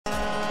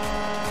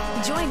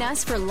Join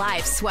us for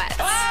live sweats.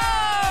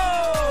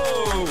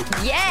 Oh!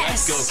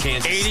 Yes! Let's go,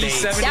 Kansas 80,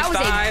 State. 75. That was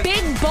a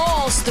big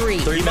balls three.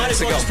 3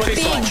 minutes ago. Put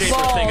this on Big Chamber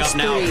thing balls up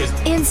now. three.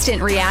 'Cause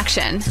Instant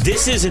reaction.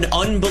 this is an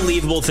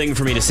unbelievable thing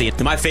for me to see.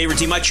 My favorite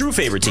team, my true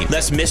favorite team.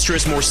 Less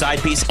mistress, more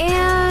side piece.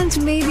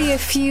 And maybe a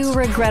few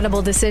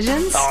regrettable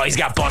decisions. Oh, he's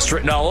got bust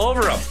written all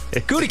over him.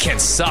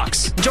 Gutekunst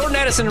sucks. Jordan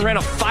Addison ran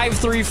a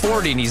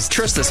 5.340, and he's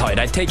Trista's height.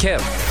 I'd take him.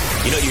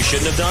 You know what you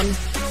shouldn't have done?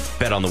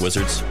 Bet on the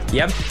Wizards.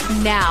 Yep.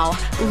 Now,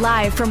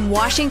 live from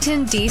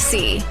Washington,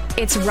 D.C.,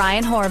 it's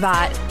Ryan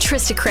Horvat,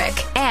 Trista Crick,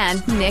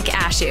 and Nick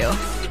Ashew.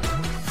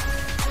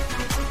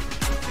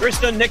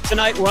 Trista and Nick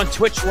tonight. We're on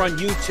Twitch. We're on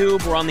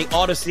YouTube. We're on the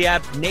Odyssey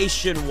app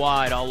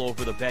nationwide, all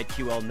over the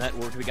BetQL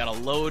network. We got a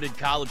loaded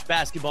college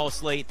basketball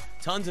slate.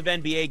 Tons of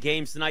NBA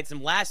games tonight.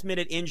 Some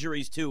last-minute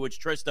injuries, too,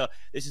 which, Trista,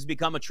 this has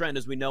become a trend,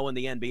 as we know, in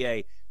the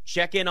NBA.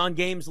 Check in on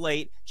games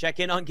late. Check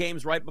in on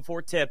games right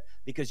before tip,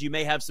 because you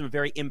may have some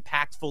very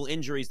impactful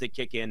injuries that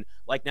kick in,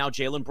 like now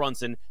Jalen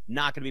Brunson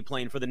not going to be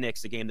playing for the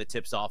Knicks, a game that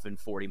tips off in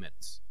 40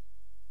 minutes.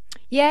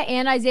 Yeah,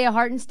 and Isaiah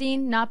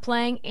Hartenstein not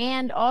playing,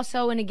 and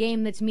also in a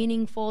game that's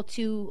meaningful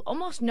to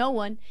almost no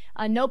one.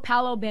 No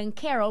Paolo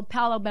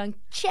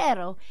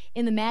Banchero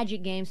in the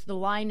Magic game. So the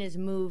line is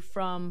moved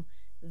from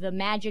the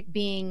Magic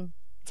being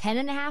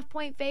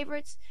 10.5-point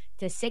favorites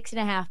to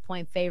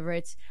 6.5-point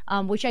favorites,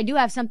 which I do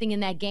have something in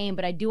that game,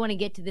 but I do want to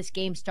get to this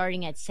game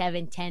starting at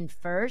 7:10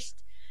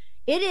 first.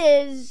 It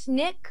is,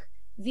 Nick,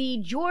 the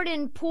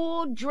Jordan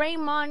Poole,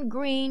 Draymond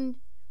Green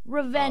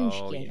revenge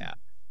game. Yeah.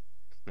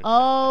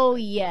 Oh,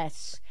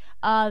 yes.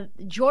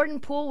 Jordan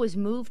Poole was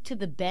moved to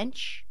the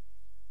bench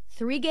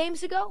 3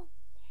 games ago,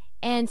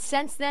 and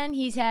since then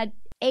he's had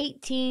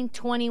 18,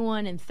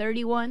 21, and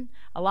 31.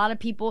 A lot of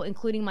people,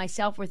 including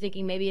myself, were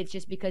thinking maybe it's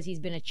just because he's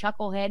been a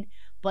chucklehead,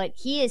 but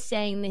he is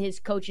saying that his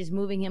coach is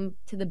moving him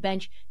to the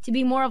bench to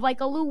be more of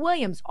like a Lou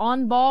Williams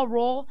on-ball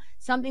role,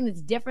 something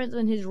that's different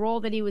than his role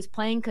that he was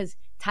playing because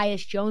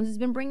Tyus Jones has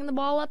been bringing the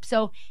ball up.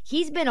 So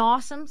he's been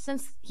awesome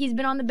since he's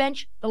been on the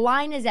bench. The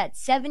line is at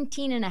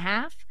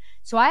 17.5.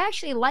 So I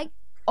actually like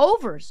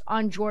overs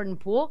on Jordan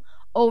Poole,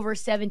 over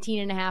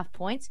 17.5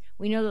 points.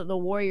 We know that the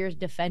Warriors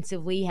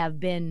defensively have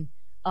been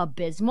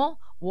abysmal,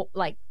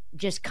 like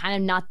just kind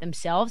of not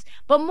themselves.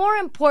 But more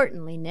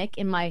importantly, Nick,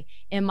 in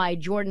my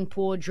Jordan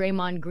Poole,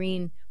 Draymond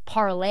Green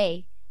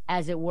parlay,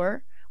 as it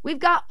were, we've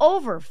got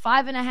over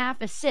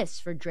 5.5 assists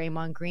for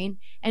Draymond Green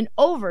and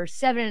over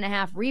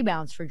 7.5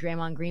 rebounds for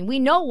Draymond Green. We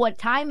know what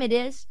time it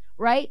is,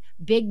 right?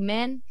 Big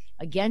men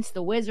against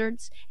the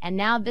Wizards, and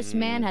now this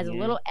man has a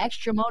little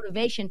extra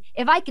motivation.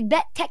 If I could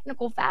bet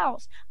technical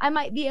fouls, I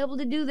might be able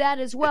to do that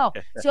as well.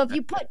 So if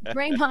you put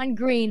Draymond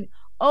Green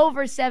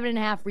over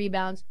 7.5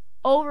 rebounds,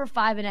 over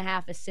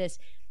 5.5 assists,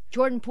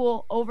 Jordan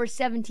Poole over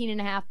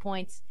 17.5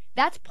 points,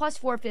 that's plus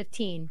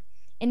 415.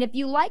 And if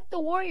you like the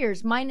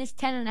Warriors minus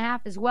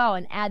 10.5 as well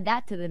and add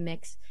that to the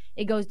mix,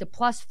 it goes to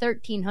plus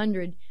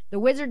 1,300. The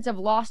Wizards have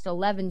lost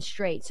 11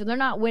 straight, so they're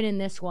not winning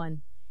this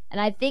one. And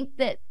I think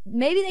that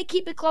maybe they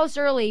keep it close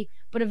early,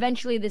 but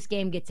eventually this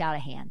game gets out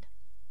of hand.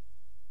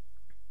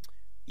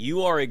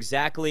 You are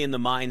exactly in the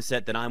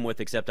mindset that I'm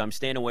with, except I'm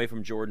staying away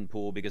from Jordan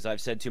Poole because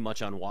I've said too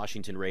much on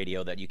Washington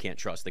radio that you can't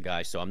trust the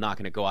guy, so I'm not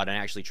going to go out and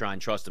actually try and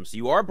trust him. So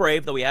you are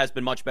brave, though he has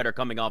been much better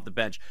coming off the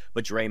bench.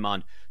 But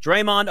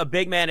Draymond, a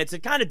big man. It's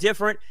kind of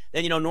different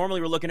than,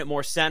 normally we're looking at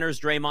more centers.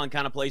 Draymond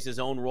kind of plays his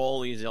own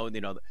role.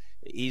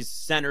 He's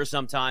center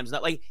sometimes.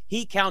 Not like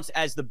he counts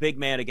as the big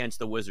man against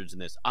the Wizards in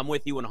this. I'm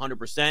with you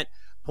 100%.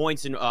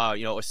 Points and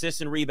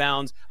assists and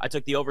rebounds. I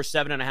took the over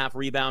 7.5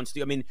 rebounds.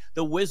 I mean,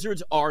 the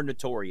Wizards are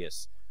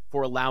notorious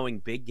for allowing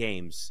big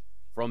games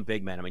from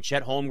big men. I mean,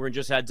 Chet Holmgren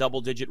just had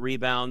double-digit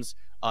rebounds.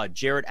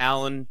 Jarrett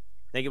Allen,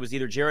 I think it was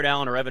either Jarrett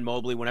Allen or Evan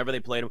Mobley, whenever they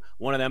played him,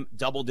 one of them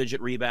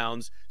double-digit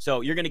rebounds.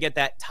 So you're going to get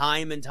that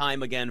time and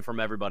time again from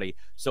everybody.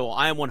 So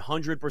I am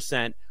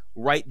 100%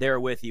 right there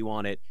with you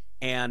on it.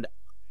 And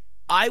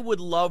I would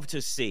love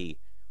to see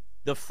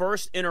the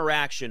first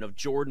interaction of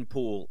Jordan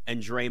Poole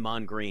and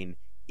Draymond Green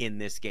in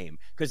this game.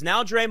 Because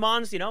now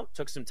Draymond's,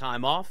 took some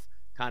time off,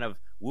 kind of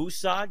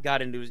woosah,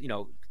 got into,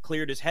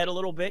 cleared his head a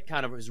little bit,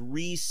 kind of his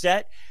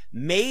reset.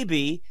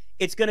 Maybe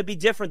it's going to be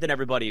different than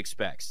everybody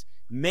expects.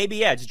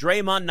 Maybe, it's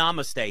Draymond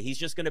Namaste. He's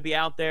just going to be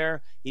out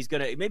there.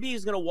 Maybe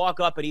he's going to walk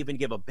up and even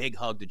give a big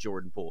hug to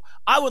Jordan Poole.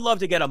 I would love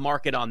to get a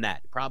market on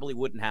that. Probably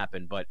wouldn't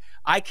happen, but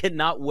I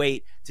cannot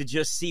wait to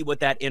just see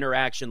what that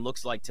interaction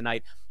looks like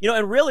tonight.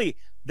 And really,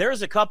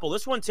 there's a couple.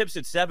 This one tips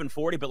at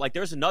 740, but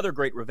there's another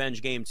great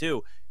revenge game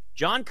too.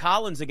 John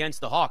Collins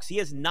against the Hawks. He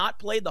has not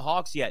played the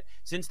Hawks yet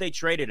since they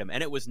traded him,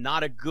 and it was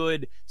not a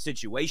good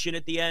situation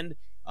at the end.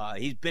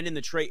 He's been in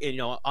the trade,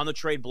 on the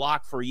trade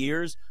block for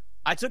years.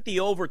 I took the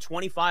over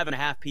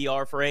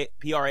 25.5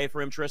 PRA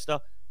for him, Trista.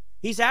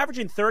 He's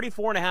averaging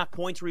 34.5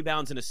 points,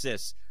 rebounds, and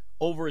assists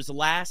over his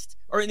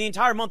in the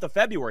entire month of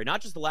February,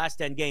 not just the last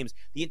 10 games,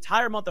 the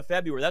entire month of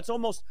February. That's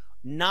almost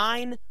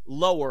 9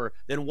 lower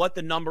than what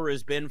the number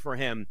has been for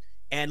him.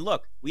 And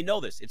look, we know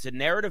this. It's a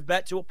narrative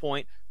bet to a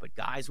point, but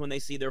guys, when they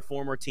see their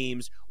former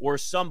teams or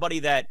somebody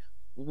that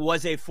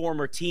was a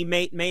former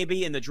teammate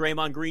maybe in the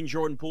Draymond Green,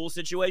 Jordan Poole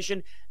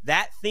situation.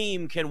 That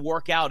theme can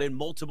work out in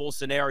multiple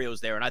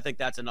scenarios there, and I think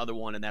that's another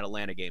one in that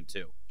Atlanta game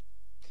too.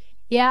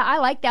 Yeah, I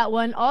like that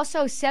one.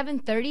 Also,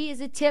 7:30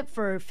 is a tip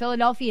for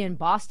Philadelphia and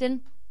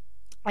Boston.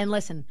 And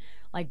listen,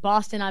 like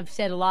Boston, I've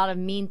said a lot of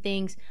mean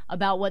things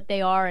about what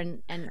they are,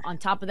 and on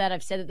top of that,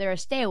 I've said that they're a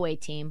stay-away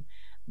team.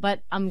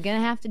 But I'm going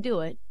to have to do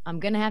it. I'm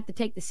going to have to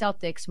take the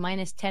Celtics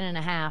minus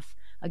 10.5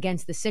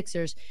 against the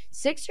Sixers.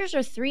 Sixers are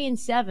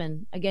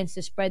 3-7 against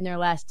the spread in their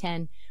last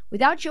 10.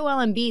 Without Joel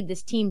Embiid,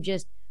 this team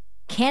just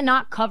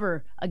cannot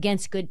cover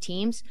against good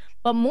teams.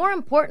 But more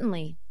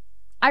importantly,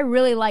 I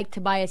really like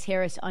Tobias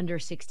Harris under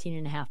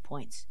 16.5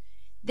 points.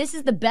 This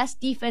is the best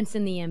defense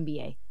in the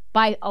NBA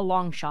by a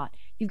long shot.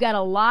 You've got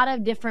a lot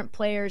of different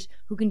players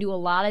who can do a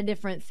lot of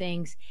different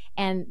things,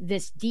 and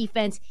this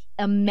defense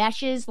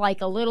meshes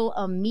like a little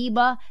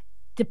amoeba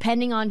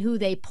depending on who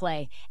they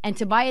play. And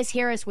Tobias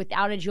Harris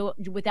without Joel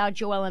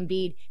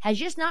Embiid has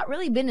just not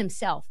really been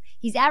himself.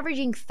 He's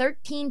averaging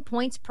 13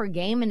 points per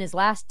game in his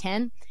last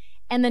 10,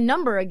 and the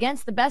number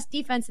against the best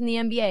defense in the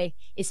NBA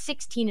is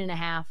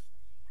 16.5.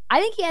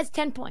 I think he has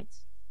 10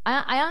 points.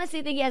 I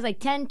honestly think he has like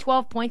 10,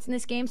 12 points in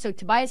this game. So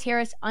Tobias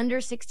Harris under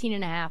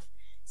 16.5.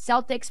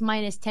 Celtics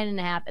minus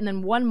 10.5, and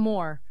then one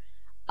more.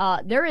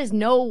 There is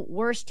no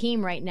worse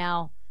team right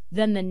now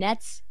than the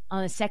Nets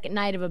on the second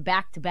night of a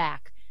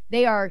back-to-back.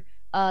 They are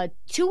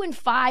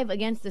 2-5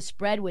 against the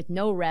spread with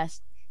no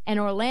rest, and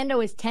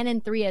Orlando is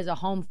 10-3 as a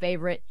home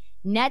favorite.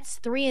 Nets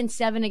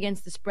 3-7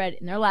 against the spread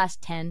in their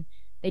last 10.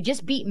 They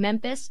just beat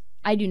Memphis.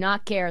 I do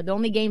not care. The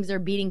only games they're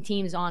beating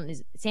teams on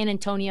is San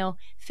Antonio,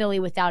 Philly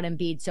without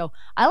Embiid. So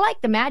I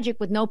like the Magic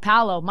with no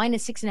Paolo,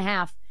 minus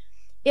 6.5.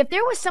 If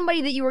there was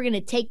somebody that you were going to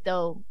take,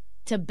 though,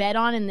 to bet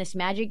on in this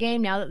Magic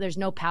game, now that there's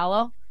no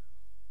Paolo,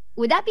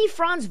 would that be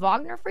Franz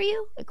Wagner for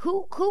you? Like,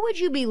 who would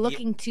you be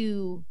looking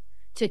to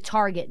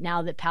target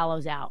now that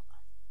Paolo's out?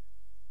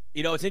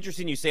 You know, it's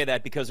interesting you say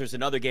that because there's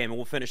another game, and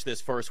we'll finish this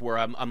first, where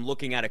I'm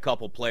looking at a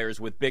couple players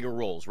with bigger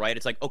roles, right?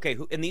 It's like, okay,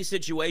 in these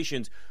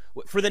situations,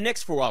 for the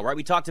Knicks for a while, right?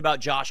 We talked about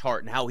Josh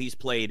Hart and how he's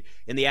played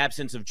in the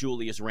absence of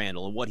Julius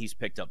Randle and what he's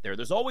picked up there.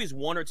 There's always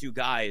one or two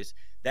guys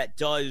that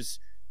does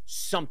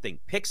something,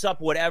 picks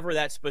up whatever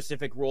that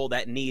specific role,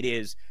 that need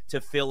is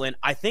to fill in.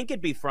 I think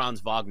it'd be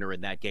Franz Wagner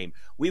in that game.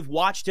 We've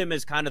watched him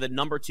as kind of the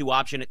number 2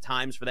 option at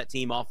times for that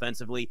team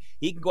offensively.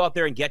 He can go out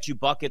there and get you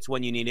buckets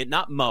when you need it.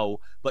 Not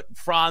Mo, but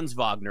Franz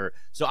Wagner.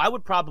 So I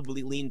would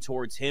probably lean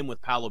towards him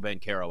with Paolo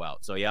Banchero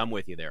out. So yeah, I'm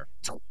with you there.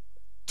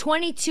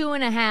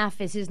 22.5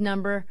 is his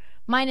number,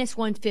 minus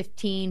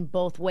 115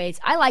 both ways.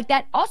 I like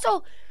that.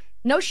 Also,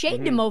 no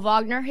shade to Mo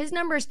Wagner. His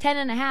number is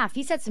 10.5.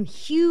 He's had some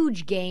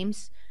huge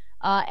games.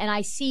 And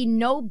I see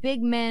no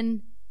big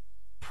men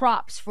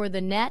props for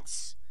the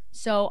Nets.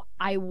 So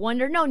I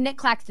wonder. No, Nick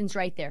Claxton's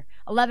right there.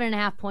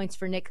 11.5 points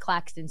for Nick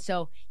Claxton.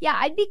 So, yeah,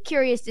 I'd be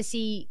curious to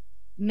see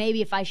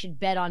maybe if I should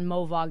bet on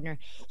Mo Wagner.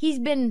 He's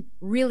been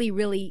really,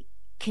 really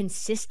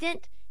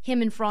consistent,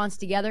 him and Franz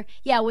together.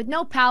 Yeah, with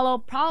no Paolo,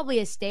 probably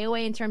a stay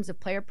away in terms of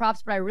player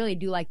props, but I really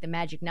do like the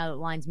Magic now that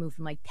lines move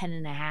from like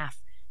 10.5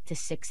 to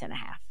 6.5.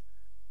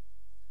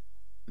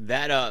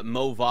 That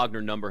Mo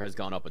Wagner number has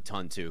gone up a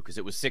ton too, because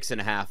it was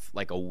 6.5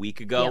 like a week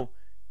ago,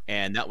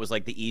 and that was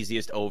like the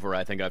easiest over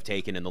I think I've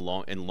taken in a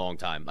long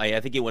time. I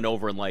think it went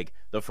over in like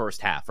the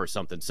first half or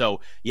something.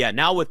 So yeah,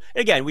 now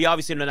we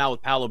obviously know now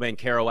with Paolo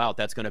Banchero out,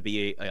 that's going to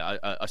be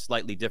a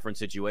slightly different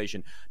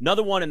situation.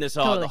 Another one in this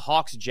the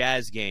Hawks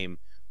Jazz game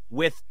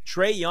with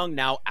Trae Young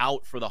now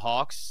out for the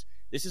Hawks.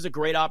 This is a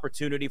great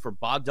opportunity for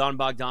Bogdan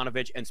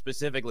Bogdanovic, and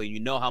specifically, you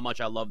know how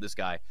much I love this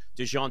guy,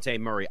 DeJounte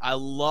Murray. I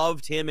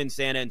loved him in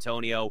San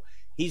Antonio.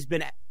 He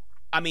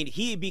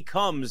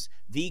becomes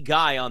the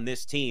guy on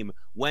this team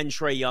when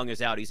Trae Young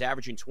is out. He's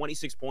averaging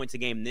 26 points a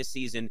game this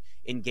season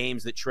in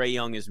games that Trae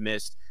Young has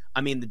missed.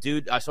 I mean, the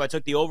dude, so I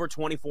took the over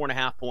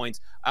 24.5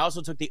 points. I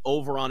also took the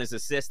over on his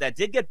assists. That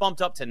did get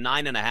bumped up to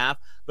 9.5,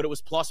 but it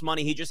was plus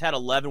money. He just had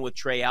 11 with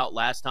Trae out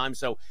last time,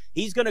 so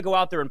he's going to go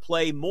out there and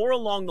play more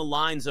along the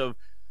lines of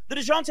the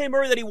DeJounte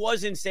Murray that he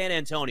was in San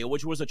Antonio,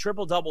 which was a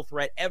triple-double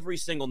threat every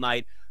single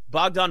night.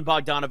 Bogdan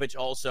Bogdanovic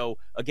also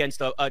against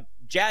a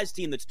Jazz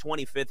team that's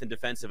 25th in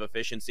defensive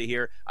efficiency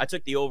here. I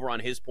took the over on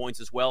his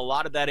points as well. A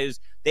lot of that is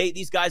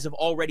these guys have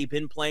already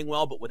been playing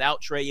well, but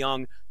without Trae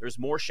Young, there's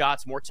more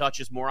shots, more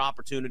touches, more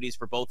opportunities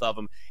for both of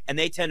them, and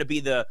they tend to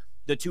be the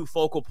two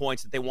focal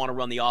points that they want to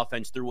run the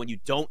offense through when you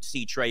don't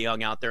see Trae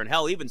Young out there. And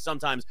hell, even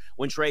sometimes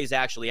when Trae's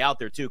actually out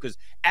there too, because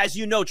as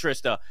you know,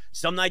 Trista,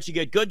 some nights you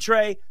get good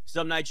Trae,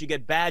 some nights you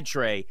get bad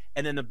Trae,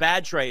 and then the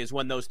bad Trae is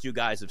when those two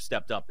guys have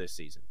stepped up this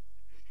season.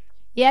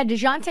 Yeah,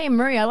 DeJounte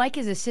Murray, I like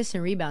his assists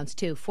and rebounds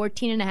too.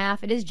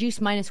 14.5. It is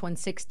juice minus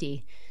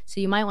 160.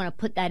 So you might want to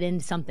put that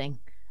into something,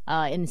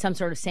 in some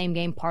sort of same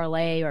game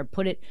parlay, or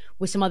put it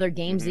with some other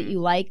games that you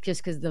like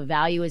just because the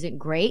value isn't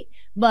great.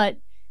 But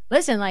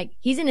listen, like,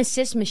 he's an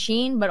assist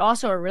machine, but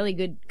also a really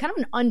good, kind of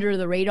an under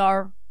the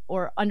radar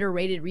or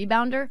underrated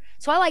rebounder.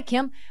 So I like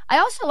him. I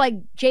also like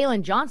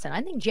Jalen Johnson.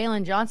 I think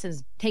Jalen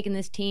Johnson's taken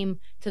this team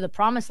to the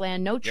promised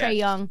land. No Trae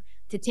Young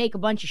to take a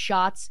bunch of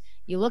shots.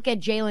 You look at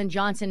Jalen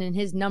Johnson and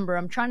his number.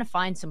 I'm trying to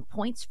find some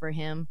points for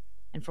him,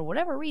 and for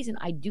whatever reason,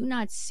 I do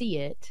not see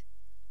it.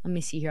 Let me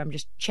see here. I'm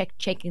just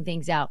checking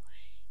things out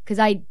because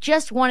I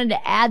just wanted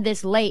to add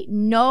this late.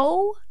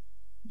 No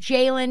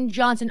Jalen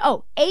Johnson.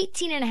 Oh,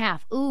 18.5.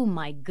 Ooh,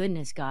 my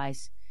goodness,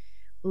 guys.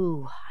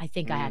 Ooh, I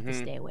think I have to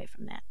stay away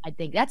from that. I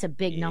think that's a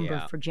big number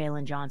for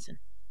Jalen Johnson.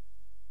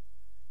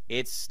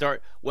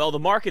 Well, the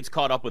market's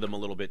caught up with him a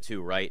little bit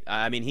too, right?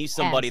 I mean, he's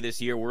somebody this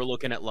year. We're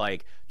looking at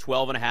like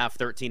 12.5,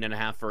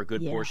 13.5 for a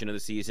good portion of the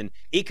season.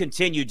 He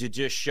continued to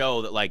just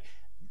show that like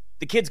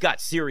the kid's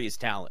got serious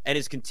talent, and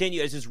as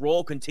his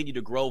role continued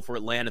to grow for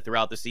Atlanta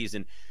throughout the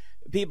season,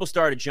 people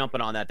started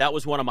jumping on that. That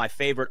was one of my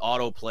favorite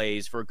auto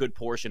plays for a good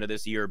portion of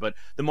this year, but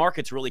the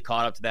market's really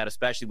caught up to that,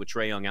 especially with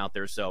Trae Young out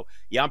there. So,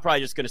 yeah, I'm probably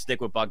just going to stick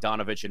with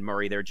Bogdanovich and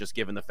Murray there, just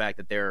given the fact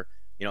that they're,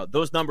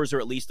 those numbers are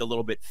at least a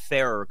little bit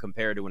fairer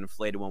compared to an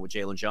inflated one with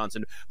Jalen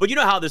Johnson. But you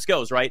know how this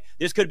goes, right?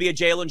 This could be a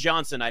Jalen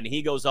Johnson night, and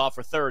he goes off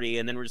for 30,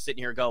 and then we're just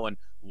sitting here going,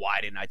 why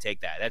didn't I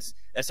take that?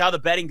 That's how the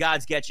betting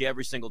gods get you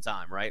every single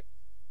time, right?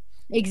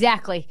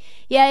 Exactly.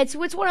 Yeah, it's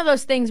one of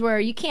those things where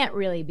you can't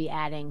really be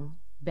adding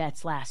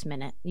bets last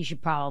minute. You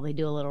should probably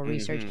do a little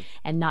research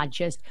and not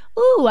just,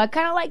 I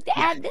kind of like to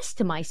add this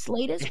to my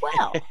slate as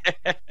well.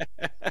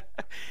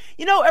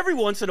 Every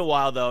once in a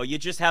while, though, you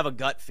just have a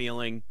gut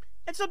feeling,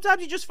 and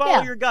sometimes you just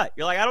follow your gut.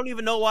 You're like, I don't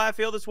even know why I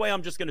feel this way.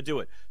 I'm just going to do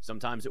it.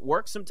 Sometimes it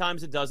works.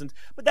 Sometimes it doesn't.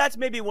 But that's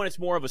maybe when it's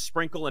more of a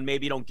sprinkle, and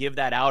maybe you don't give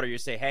that out, or you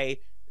say, hey,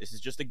 this is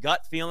just a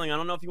gut feeling. I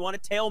don't know if you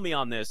want to tail me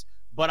on this,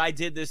 but I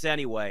did this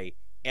anyway,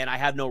 and I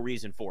have no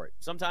reason for it.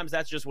 Sometimes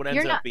that's just what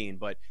ends up being.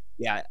 But,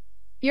 yeah.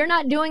 You're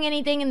not doing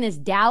anything in this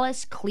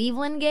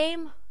Dallas-Cleveland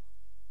game?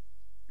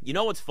 You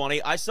know what's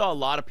funny? I saw a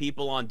lot of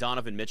people on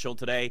Donovan Mitchell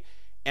today,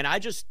 and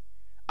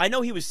I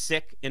know he was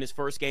sick in his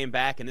first game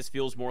back, and this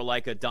feels more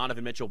like a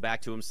Donovan Mitchell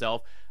back to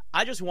himself.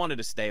 I just wanted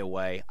to stay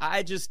away.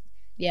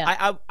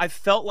 I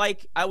felt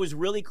like I was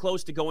really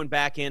close to going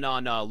back in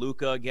on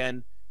Luka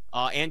again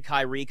and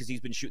Kyrie because he's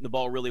been shooting the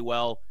ball really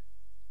well.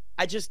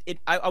 I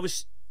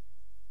was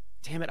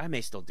 – damn it, I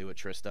may still do it,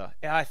 Trista.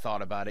 Yeah, I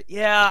thought about it.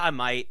 Yeah,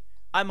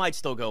 I might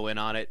still go in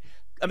on it.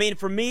 I mean,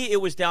 for me,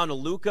 it was down to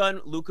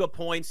Luka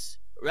points,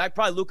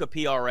 probably Luka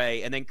PRA,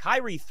 and then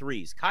Kyrie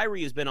threes.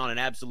 Kyrie has been on an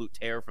absolute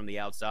tear from the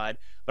outside,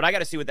 but I got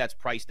to see what that's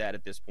priced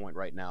at this point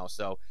right now.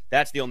 So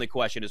that's the only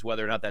question, is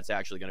whether or not that's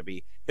actually going to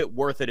be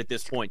worth it at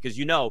this point, because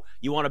you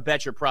want to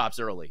bet your props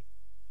early.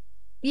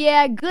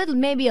 Yeah, good.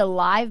 Maybe a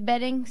live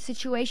betting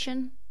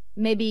situation.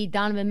 Maybe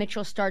Donovan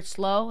Mitchell starts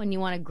slow, and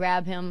you want to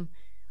grab him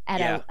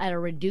at a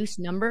reduced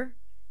number.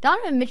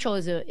 Donovan Mitchell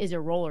is a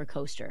roller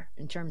coaster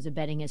in terms of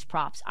betting his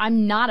props.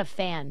 I'm not a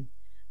fan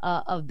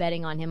of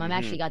betting on him. I'm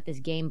actually got this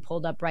game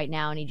pulled up right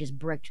now, and he just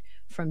bricked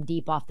from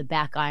deep off the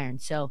back iron.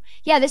 So,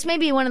 yeah, this may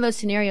be one of those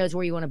scenarios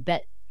where you want to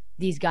bet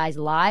these guys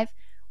live.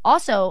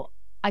 Also,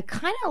 I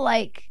kind of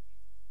like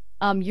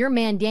your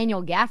man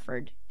Daniel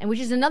Gafford, and which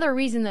is another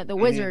reason that the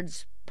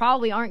Wizards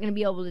probably aren't going to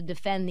be able to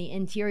defend the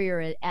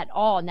interior at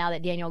all now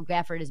that Daniel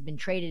Gafford has been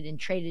traded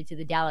to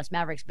the Dallas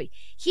Mavericks. But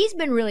he's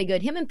been really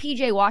good. Him and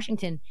PJ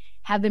Washington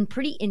have been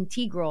pretty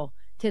integral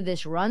to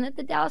this run that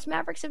the Dallas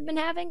Mavericks have been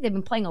having. They've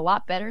been playing a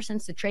lot better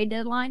since the trade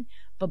deadline.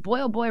 But boy,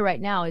 oh boy, right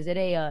now, is it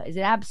an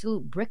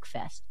absolute brick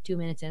fest 2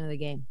 minutes into the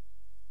game.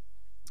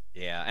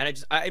 Yeah,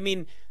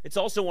 and it's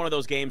also one of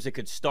those games that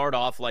could start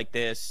off like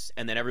this,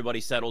 and then everybody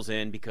settles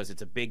in because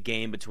it's a big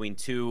game between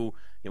two.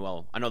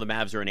 I know the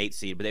Mavs are an 8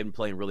 seed, but they've been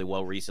playing really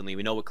well recently.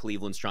 We know what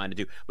Cleveland's trying to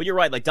do. But you're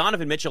right, like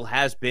Donovan Mitchell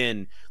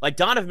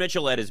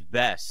at his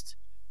best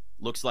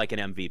looks like an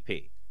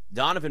MVP.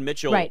 Donovan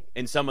Mitchell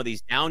in some of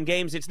these down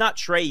games, it's not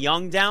Trae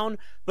Young down,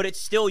 but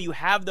it's still, you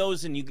have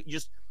those, and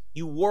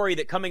you worry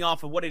that coming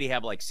off of, what did he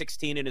have, like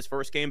 16 in his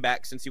first game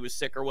back since he was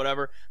sick or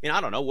whatever? I mean, I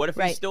don't know. What if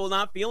he's still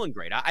not feeling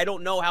great? I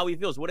don't know how he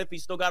feels. What if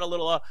he's still got a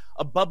little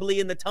a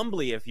bubbly in the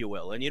tumbly, if you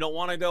will, and you don't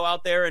want to go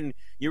out there and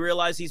you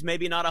realize he's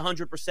maybe not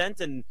 100%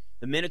 and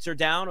the minutes are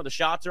down or the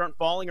shots aren't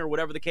falling or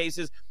whatever the case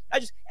is.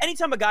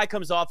 Anytime a guy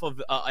comes off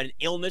of an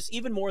illness,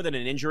 even more than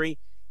an injury,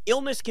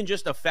 illness can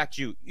just affect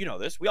you. You know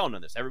this. We all know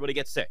this. Everybody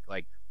gets sick.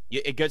 Like,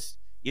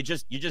 you're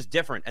just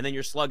different, and then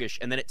you're sluggish,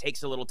 and then it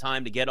takes a little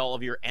time to get all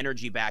of your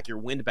energy back, your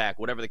wind back,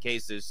 whatever the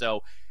case is.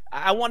 So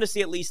I want to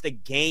see at least a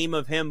game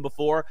of him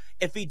before.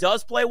 If he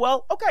does play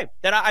well, okay,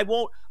 then I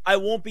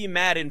won't be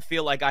mad and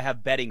feel like I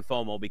have betting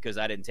FOMO because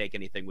I didn't take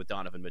anything with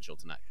Donovan Mitchell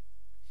tonight.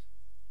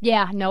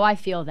 Yeah, no, I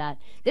feel that.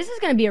 This is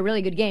going to be a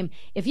really good game.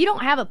 If you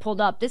don't have it pulled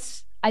up,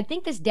 I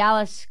think this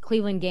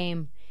Dallas-Cleveland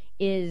game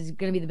is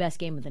going to be the best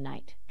game of the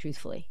night,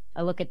 truthfully.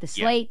 I look at the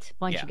slate,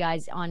 bunch of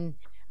guys on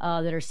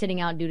that are sitting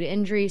out due to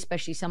injury,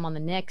 especially some on the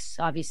Knicks.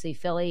 Obviously,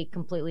 Philly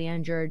completely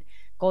injured.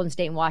 Golden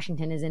State and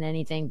Washington isn't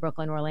anything.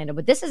 Brooklyn, Orlando.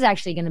 But this is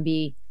actually going to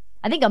be,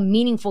 I think, a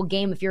meaningful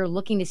game if you're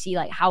looking to see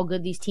like how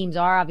good these teams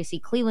are. Obviously,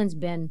 Cleveland's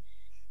been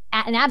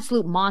an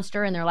absolute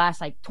monster in their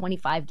last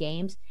 25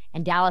 games.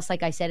 And Dallas,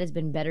 like I said, has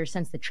been better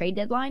since the trade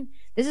deadline.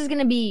 This is going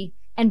to be,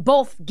 and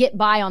both get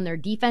by on their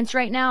defense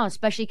right now,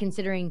 especially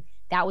considering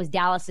that was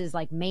Dallas's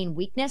like main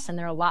weakness, and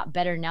they're a lot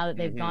better now that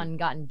they've gone and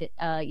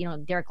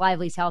gotten Derek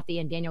Lively's healthy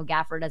and Daniel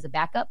Gafford as a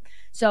backup.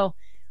 So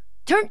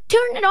turn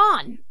it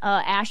on,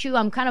 Ashu.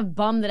 I'm kind of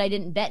bummed that I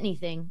didn't bet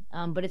anything,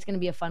 but it's going to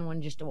be a fun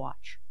one just to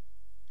watch.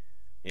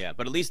 Yeah,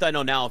 but at least I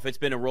know now if it's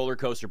been a roller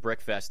coaster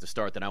brickfest to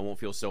start, then I won't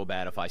feel so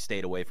bad if I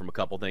stayed away from a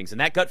couple things. And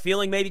that gut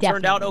feeling maybe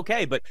turned out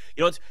okay. But,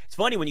 it's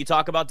funny when you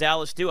talk about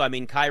Dallas, too. I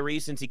mean, Kyrie,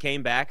 since he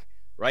came back,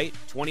 right,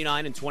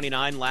 29 and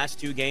 29 last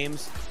 2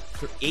 games,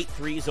 8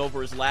 threes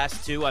over his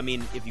last 2. I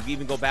mean, if you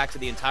even go back to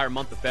the entire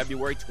month of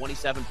February,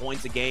 27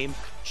 points a game,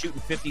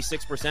 shooting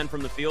 56%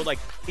 from the field. Like,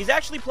 he's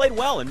actually played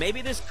well, and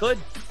maybe this could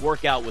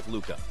work out with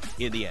Luka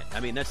in the end.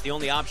 I mean, that's the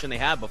only option they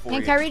have before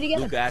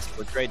Luka asks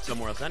for a trade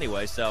somewhere else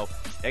anyway. So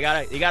you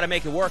gotta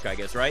make it work, I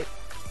guess, right?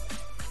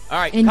 All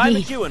right, Indeed. Kai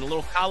McKeon, a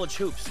little college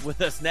hoops with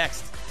us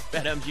next.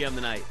 Bet MGM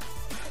tonight.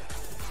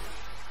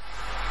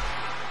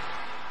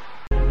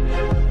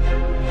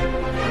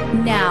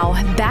 Now,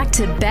 back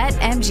to Bet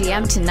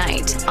MGM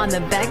tonight on the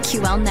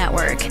BetQL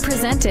network,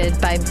 presented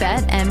by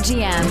Bet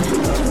MGM.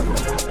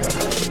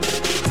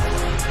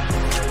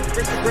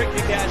 Rick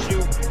Cashew,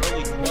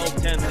 early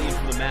 12-10 lead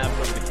for the Mavs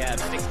over the Cavs,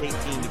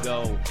 6:18 to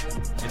go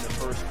in the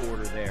first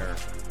quarter there.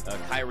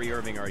 Kyrie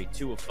Irving already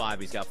 2 of 5.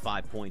 He's got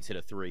 5 points, hit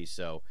a 3,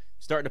 so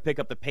starting to pick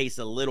up the pace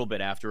a little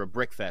bit after a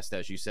brickfest,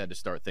 as you said, to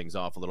start things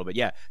off a little bit.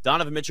 Yeah,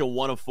 Donovan Mitchell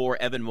 1 of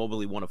 4, Evan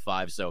Mobley 1 of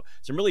 5. So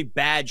some really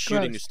bad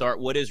shooting to start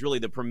what is really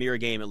the premier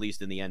game, at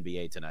least in the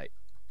NBA tonight.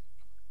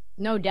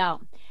 No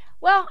doubt.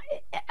 Well,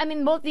 I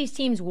mean, both these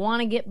teams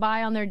want to get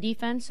by on their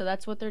defense, so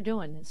that's what they're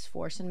doing, is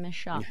forcing missed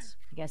shots.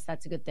 Yeah. I guess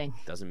that's a good thing.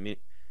 Doesn't mean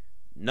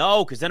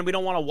no, because then we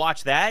don't want to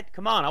watch that.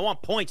 Come on, I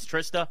want points,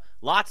 Trista.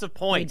 Lots of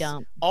points. We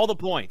don't. All the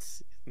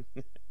points.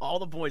 All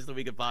the points that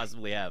we could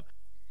possibly have.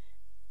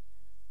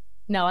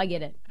 No, I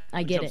get it.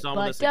 I get it.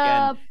 But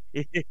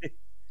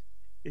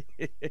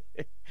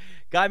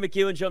Guy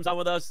McKeon jumps on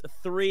with us.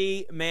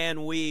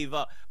 3-man weave.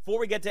 Before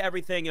we get to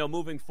everything,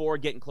 moving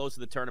forward, getting close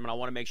to the tournament, I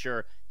want to make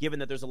sure, given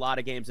that there's a lot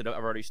of games that have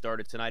already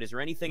started tonight, is there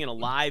anything in a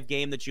live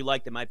game that you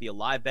like that might be a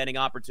live betting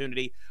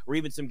opportunity, or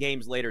even some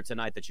games later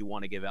tonight that you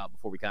want to give out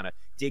before we kind of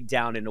dig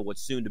down into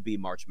what's soon to be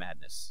March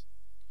Madness?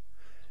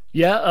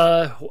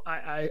 Yeah,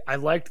 I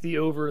liked the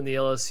over in the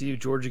LSU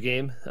Georgia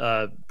game.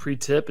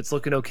 Pre-tip, it's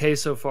looking okay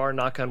so far,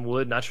 knock on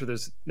wood. Not sure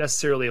there's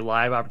necessarily a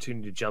live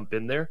opportunity to jump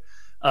in there.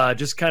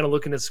 Just kind of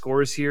looking at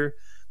scores here.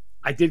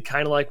 I did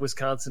kind of like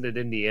Wisconsin at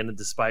Indiana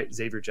despite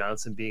Xavier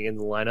Johnson being in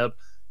the lineup,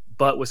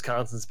 but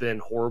Wisconsin's been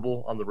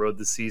horrible on the road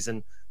this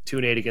season.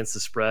 2-8 against the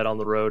spread on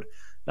the road.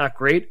 Not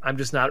great. I'm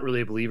just not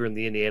really a believer in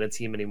the Indiana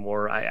team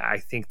anymore. I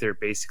think they're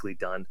basically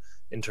done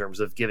in terms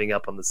of giving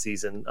up on the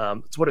season.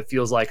 It's what it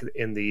feels like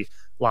in the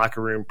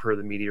locker room per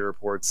the media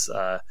reports.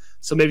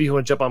 So maybe you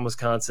want to jump on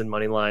Wisconsin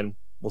money line.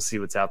 We'll see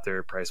what's out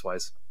there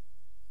price-wise.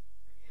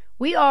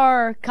 We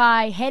are,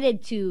 Kai,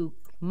 headed to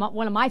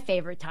one of my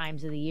favorite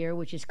times of the year,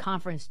 which is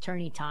conference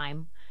tourney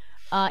time.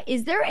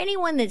 Is there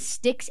anyone that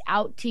sticks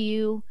out to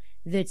you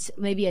that's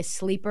maybe a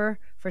sleeper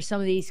for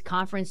some of these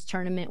conference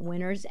tournament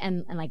winners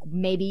and like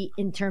maybe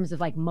in terms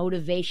of like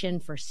motivation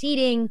for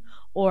seeding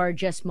or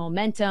just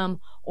momentum,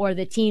 or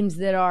the teams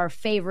that are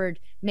favored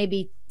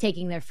maybe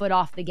taking their foot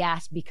off the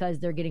gas because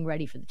they're getting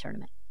ready for the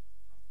tournament?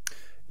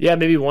 Yeah,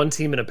 maybe one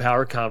team in a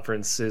power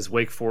conference is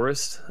Wake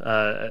Forest,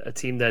 a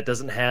team that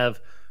doesn't have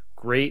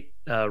great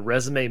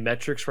resume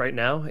metrics right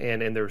now,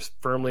 and they're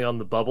firmly on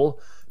the bubble.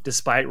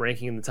 Despite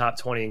ranking in the top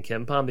 20 in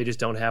KenPom, they just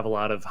don't have a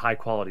lot of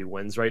high-quality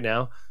wins right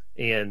now,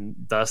 and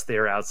thus they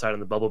are outside on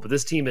the bubble. But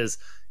this team is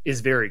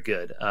very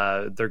good.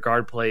 Their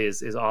guard play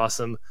is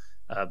awesome.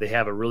 They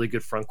have a really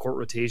good front court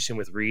rotation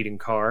with Reed and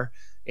Carr,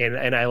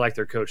 and I like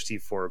their coach,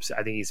 Steve Forbes.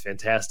 I think he's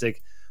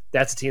fantastic.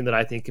 That's a team that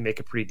I think can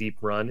make a pretty deep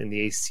run in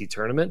the ACC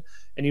tournament,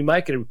 and you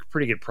might get a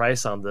pretty good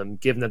price on them,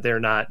 given that they're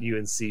not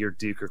UNC or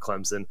Duke or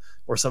Clemson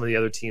or some of the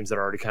other teams that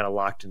are already kind of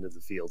locked into the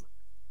field.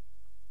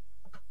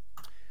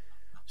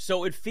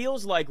 So it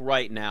feels like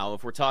right now,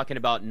 if we're talking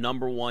about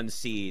number 1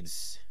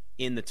 seeds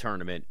in the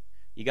tournament,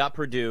 you got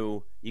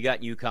Purdue, you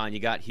got UConn, you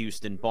got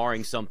Houston,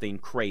 barring something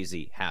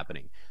crazy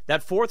happening.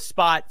 That 4th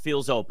spot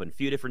feels open. A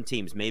few different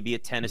teams, maybe a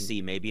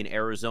Tennessee, maybe in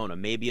Arizona,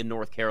 maybe in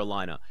North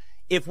Carolina.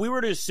 If we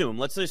were to assume,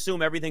 let's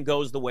assume everything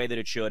goes the way that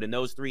it should, and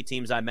those 3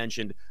 teams I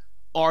mentioned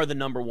are the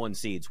number 1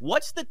 seeds,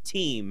 what's the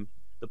team,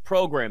 the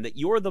program that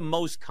you're the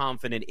most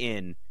confident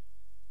in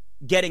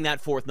getting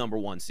that 4th number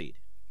 1 seed?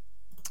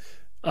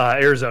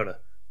 Arizona,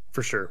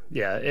 for sure.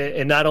 Yeah,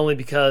 and not only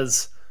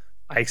because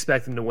I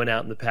expect them to win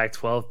out in the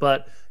Pac-12,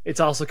 but it's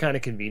also kind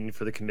of convenient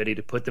for the committee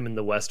to put them in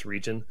the West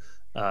region.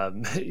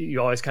 You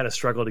always kind of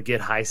struggle to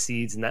get high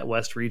seeds in that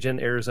West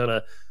region.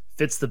 Arizona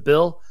fits the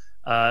bill.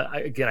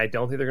 I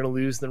don't think they're going to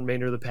lose the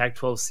remainder of the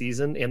Pac-12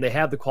 season, and they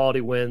have the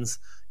quality wins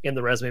and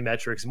the resume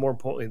metrics. More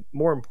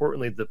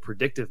importantly, the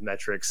predictive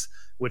metrics,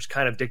 which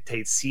kind of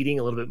dictate seeding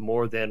a little bit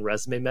more than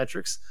resume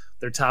metrics.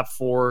 They're top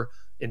 4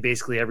 in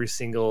basically every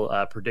single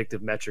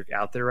predictive metric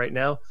out there right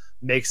now.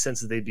 makes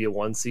sense that they'd be a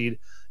 1 seed.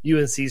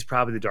 UNC is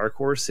probably the dark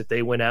horse. If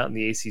they win out in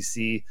the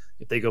ACC,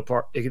 if they go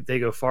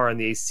far in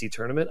the ACC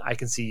tournament, I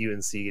can see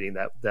UNC getting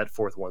that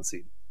 4th 1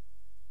 seed.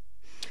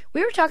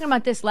 We were talking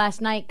about this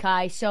last night,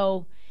 Kai.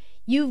 So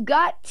you've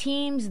got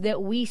teams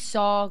that we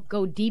saw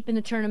go deep in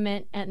the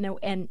tournament and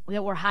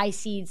that were high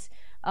seeds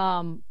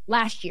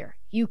last year.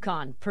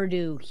 UConn,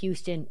 Purdue,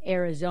 Houston,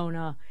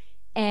 Arizona,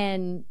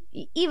 and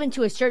even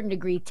to a certain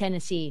degree,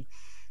 Tennessee.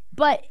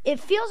 But it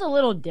feels a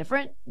little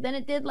different than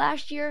it did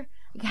last year.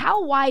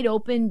 How wide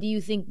open do you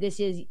think this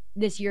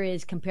year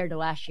is compared to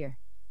last year?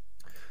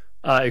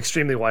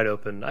 Extremely wide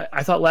open.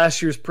 I thought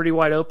last year's pretty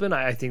wide open.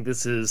 I think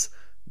this is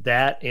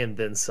that and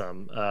then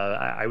some.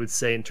 I would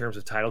say in terms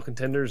of title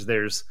contenders,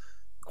 there's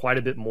quite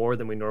a bit more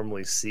than we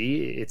normally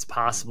see. It's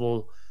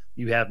possible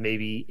you have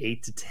maybe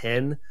 8 to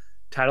 10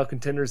 title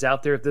contenders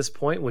out there at this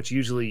point, which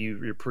usually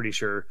you're pretty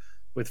sure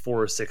with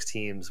 4 or 6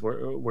 teams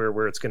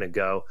where it's going to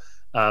go.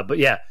 But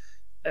yeah,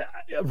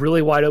 a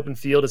really wide open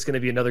field. It's going to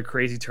be another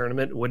crazy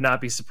tournament. Would not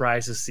be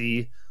surprised to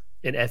see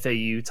an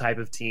FAU type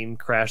of team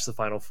crash the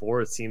Final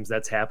Four. It seems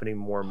that's happening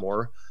more and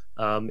more.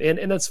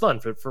 And that's fun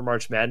for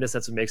March Madness.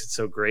 That's what makes it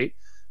so great.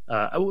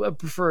 I would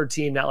prefer a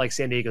team not like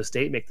San Diego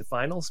State make the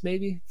finals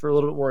maybe for a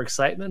little bit more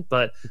excitement,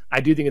 but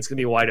I do think it's going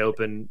to be wide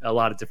open. A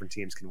lot of different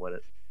teams can win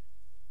it.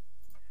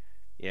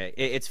 Yeah,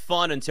 it's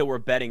fun until we're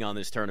betting on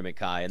this tournament,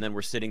 Kai, and then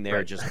we're sitting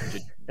there just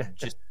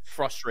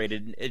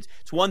frustrated. It's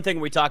one thing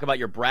when we talk about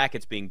your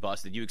brackets being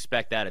busted. You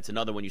expect that. It's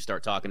another when you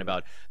start talking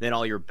about then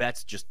all your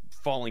bets just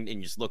falling and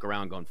you just look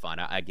around going, fine,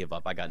 I give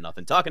up. I got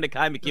nothing. Talking to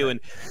Kai McKeon,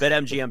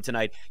 BetMGM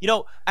tonight.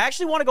 I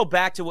actually want to go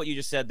back to what you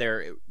just said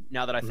there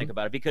now that I think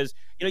about it, because,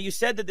 you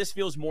said that this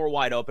feels more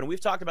wide open. We've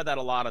talked about that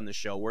a lot on the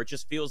show, where it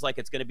just feels like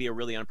it's going to be a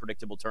really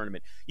unpredictable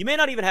tournament. You may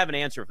not even have an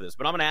answer for this,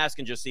 but I'm going to ask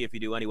and just see if you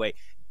do anyway.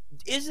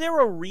 Is there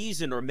a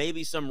reason, or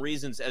maybe some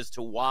reasons, as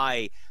to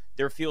why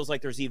there feels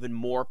like there's even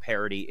more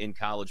parity in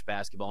college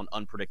basketball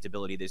and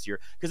unpredictability this year?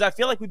 Because I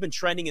feel like we've been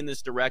trending in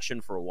this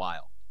direction for a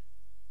while.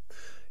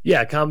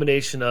 Yeah, a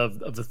combination of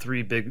the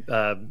 3 big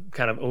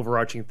kind of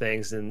overarching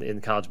things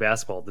in college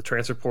basketball: the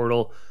transfer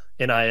portal,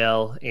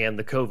 NIL, and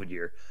the COVID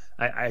year.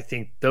 I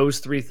think those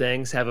 3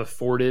 things have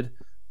afforded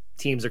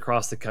teams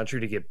across the country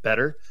to get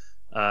better,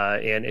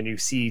 and you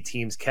see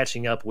teams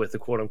catching up with the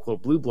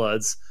quote-unquote blue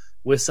bloods,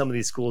 with some of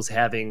these schools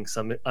having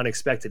some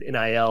unexpected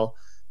NIL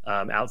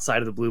outside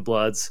of the blue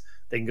bloods.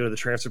 They can go to the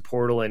transfer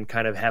portal and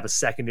kind of have a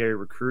secondary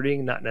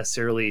recruiting, not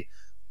necessarily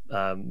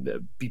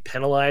be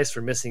penalized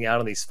for missing out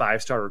on these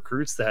 5-star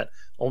recruits that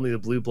only the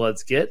blue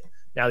bloods get.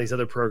 Now these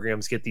other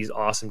programs get these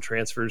awesome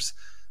transfers.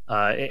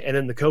 And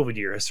then the COVID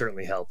year has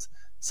certainly helped.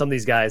 Some of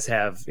these guys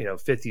have,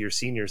 50-year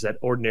seniors that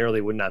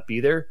ordinarily would not be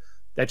there.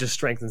 That just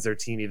strengthens their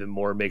team even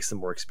more, makes them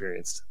more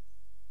experienced.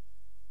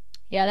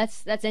 Yeah,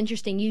 that's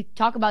interesting. You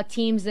talk about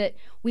teams that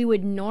we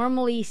would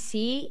normally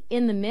see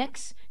in the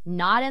mix,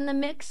 not in the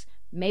mix,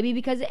 maybe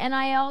because of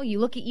NIL. You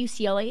look at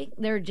UCLA,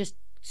 they're just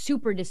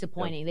super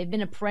disappointing. Yep. They've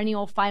been a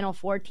perennial Final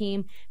Four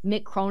team.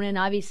 Mick Cronin,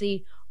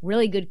 obviously,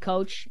 really good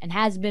coach and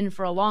has been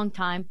for a long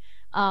time.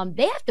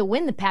 They have to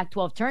win the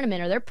Pac-12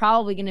 tournament, or they're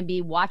probably going to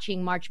be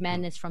watching March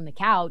Madness from the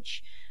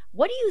couch.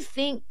 What do you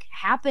think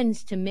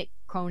happens to Mick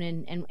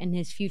Cronin and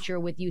his future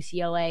with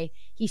UCLA?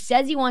 He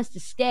says he wants to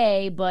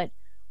stay, but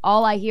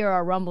all I hear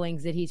are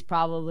rumblings that he's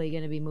probably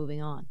going to be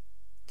moving on.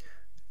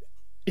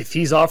 If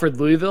he's offered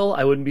Louisville,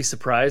 I wouldn't be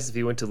surprised if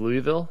he went to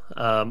Louisville.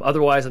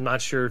 Otherwise, I'm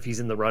not sure if he's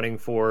in the running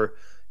for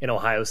an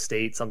Ohio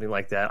State, something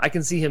like that. I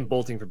can see him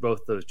bolting for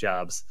both those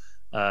jobs.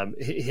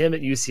 Him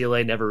at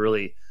UCLA never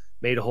really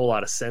made a whole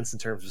lot of sense in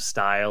terms of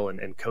style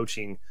and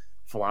coaching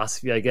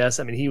philosophy, I guess.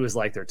 I mean, he was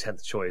like their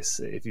 10th choice,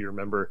 if you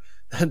remember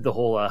the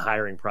whole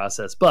hiring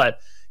process. But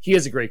he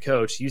is a great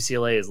coach.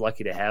 UCLA is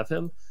lucky to have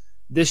him.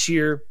 This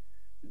year,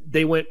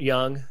 they went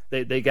young.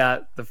 They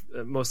got the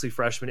mostly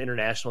freshman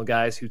international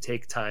guys who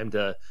take time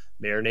to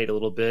marinate a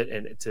little bit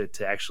and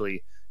to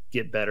actually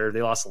get better.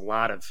 They lost a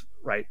lot of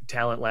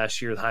talent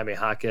last year with Jaime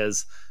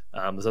Jaquez,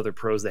 those other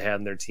pros they had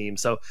in their team.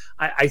 So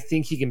I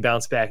think he can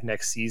bounce back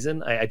next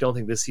season. I don't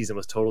think this season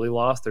was totally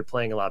lost. They're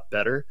playing a lot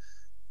better.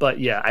 But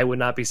yeah, I would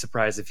not be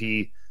surprised if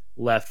he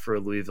left for a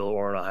Louisville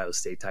or an Ohio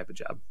State type of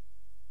job.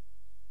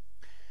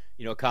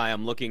 Kai,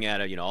 I'm looking at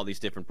all these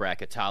different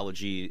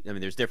bracketology. I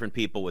mean, there's different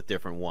people with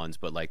different ones,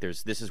 but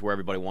this is where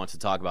everybody wants to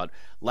talk about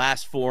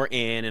last 4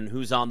 in and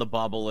who's on the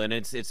bubble, and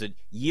it's a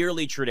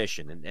yearly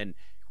tradition. And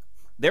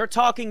they're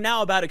talking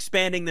now about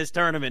expanding this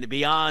tournament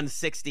beyond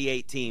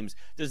 68 teams.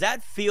 Does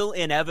that feel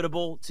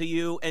inevitable to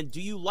you? And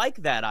do you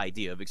like that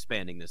idea of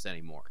expanding this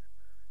anymore?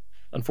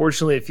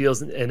 Unfortunately, it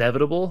feels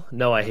inevitable.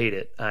 No, I hate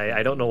it.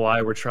 I don't know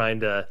why we're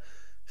trying to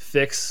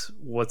fix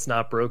what's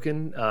not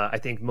broken. I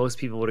think most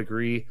people would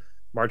agree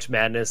March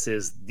Madness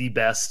is the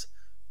best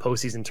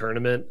postseason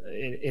tournament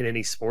in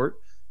any sport.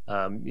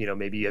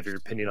 Maybe you have your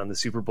opinion on the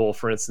Super Bowl,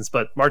 for instance,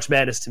 but March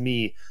Madness to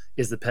me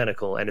is the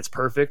pinnacle, and it's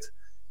perfect.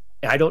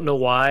 I don't know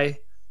why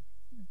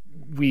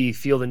we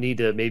feel the need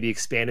to maybe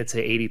expand it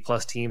to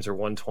 80-plus teams or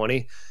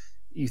 120.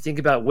 You think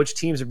about which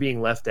teams are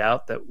being left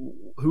out.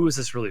 Who is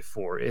this really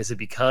for? Is it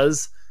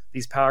because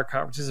these power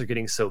conferences are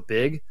getting so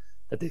big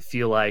that they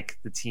feel like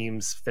the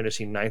teams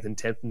finishing 9th and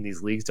 10th in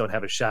these leagues don't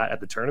have a shot at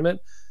the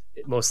tournament.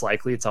 Most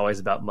likely it's always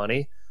about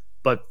money.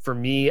 But for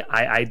me,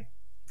 I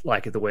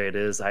like it the way it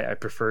is. I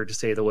prefer to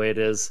stay the way it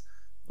is.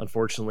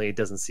 Unfortunately, it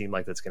doesn't seem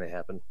like that's going to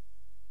happen.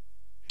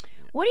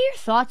 What are your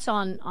thoughts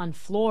on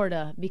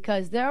Florida?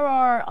 Because there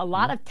are a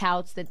lot of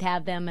touts that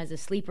have them as a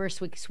sleeper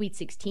Sweet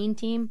 16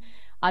 team.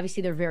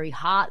 Obviously, they're very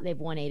hot. They've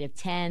won 8 of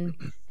 10.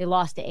 They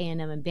lost to A&M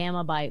and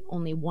Bama by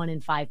only 1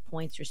 and 5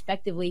 points,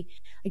 respectively.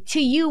 Like,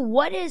 to you,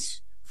 what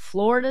is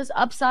Florida's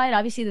upside?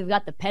 Obviously, they've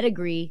got the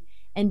pedigree.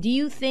 And do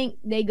you think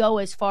they go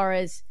as far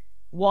as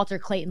Walter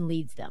Clayton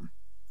leads them?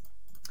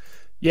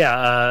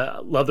 Yeah,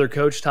 love their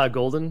coach, Todd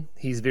Golden.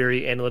 He's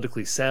very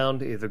analytically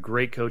sound. They have a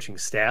great coaching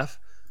staff.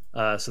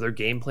 So their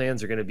game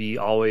plans are going to be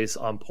always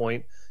on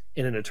point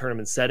in a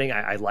tournament setting.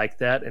 I like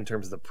that in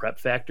terms of the prep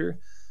factor.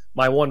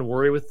 My one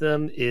worry with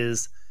them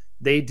is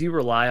they do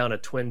rely on a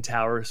twin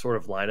tower sort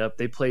of lineup.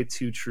 They play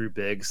 2 true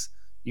bigs,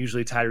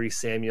 usually Tyrese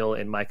Samuel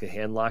and Micah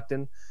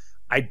Handlockton.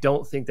 I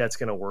don't think that's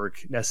going to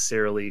work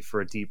necessarily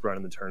for a deep run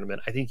in the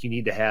tournament. I think you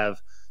need to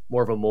have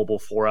more of a mobile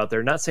 4 out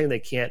there. Not saying they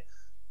can't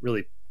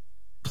really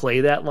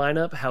play that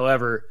lineup.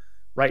 However,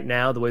 right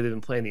now, the way they've been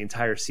playing the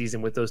entire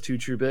season with those 2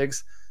 true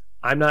bigs,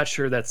 I'm not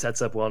sure that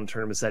sets up well in a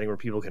tournament setting where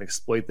people can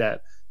exploit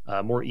that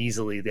more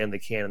easily than they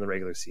can in the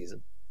regular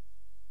season.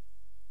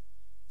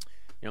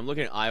 I'm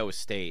looking at Iowa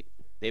State.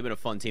 They've been a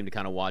fun team to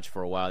kind of watch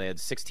for a while. They had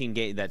 16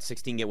 game.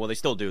 Well, they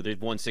still do.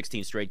 They've won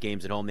 16 straight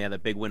games at home. They had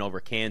that big win over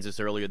Kansas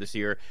earlier this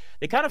year.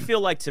 They kind of feel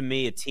like, to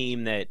me, a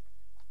team that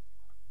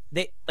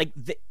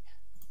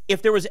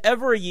if there was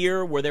ever a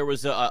year where there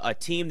was a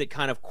team that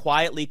kind of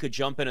quietly could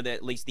jump into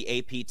at least the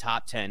AP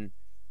top 10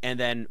 and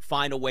then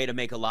find a way to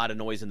make a lot of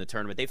noise in the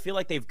tournament, they feel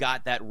like they've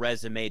got that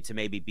resume to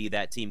maybe be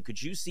that team.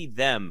 Could you see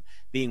them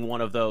being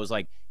one of those,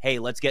 like, hey,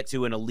 let's get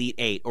to an Elite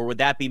 8? Or would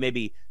that be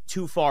maybe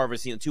too far of a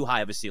ceiling, too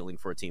high of a ceiling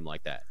for a team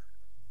like that?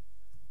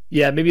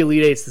 Yeah, maybe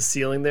Elite 8's the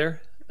ceiling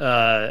there.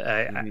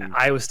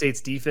 Iowa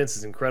State's defense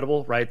is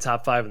incredible, right?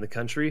 Top 5 in the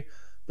country.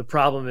 The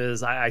problem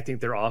is I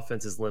think their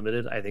offense is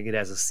limited. I think it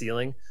has a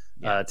ceiling,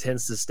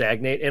 tends to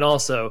stagnate. And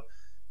also,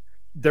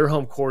 their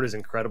home court is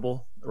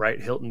incredible,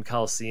 right? Hilton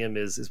Coliseum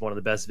is one of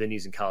the best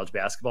venues in college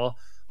basketball.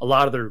 A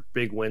lot of their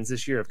big wins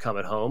this year have come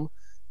at home.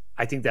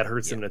 I think that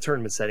hurts them in a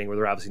tournament setting where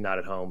they're obviously not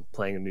at home,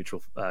 playing in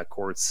neutral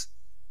courts.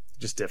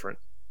 Just different.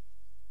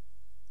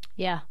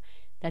 Yeah,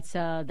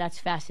 that's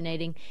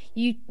fascinating.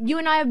 You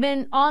and I have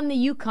been on the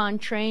UConn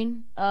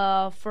train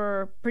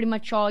for pretty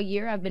much all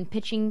year. I've been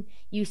pitching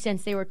you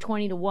since they were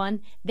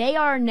 20-1. They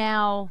are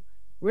now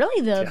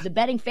really the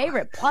betting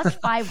favorite, plus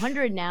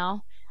 500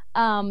 now.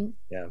 Kind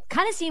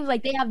of seems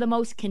like they have the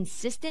most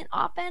consistent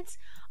offense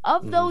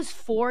of those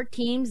 4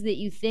 teams that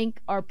you think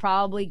are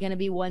probably going to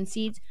be 1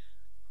 seeds.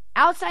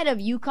 Outside of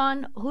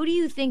UConn, who do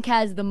you think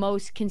has the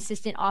most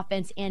consistent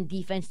offense and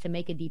defense to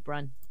make a deep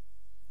run?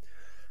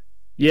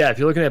 Yeah, if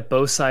you're looking at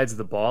both sides of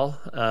the ball,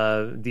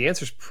 the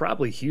answer is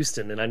probably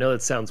Houston. And I know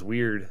that sounds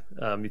weird.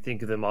 You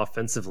think of them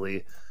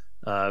offensively,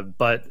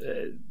 but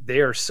they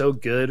are so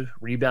good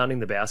rebounding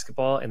the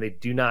basketball, and they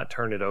do not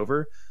turn it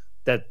over.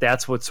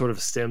 That's what sort of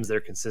stems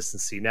their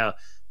consistency. Now,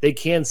 they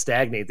can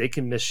stagnate. They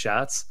can miss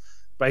shots,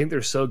 but I think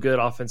they're so good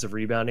offensive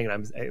rebounding,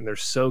 and they're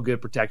so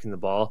good protecting the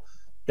ball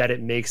that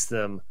it makes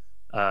them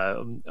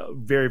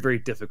very, very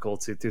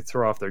difficult to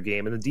throw off their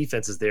game. And the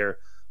defense is there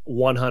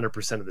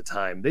 100% of the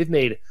time. They've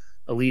made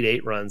Elite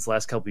 8 runs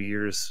last couple of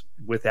years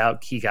without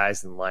key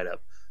guys in the lineup.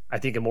 I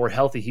think a more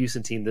healthy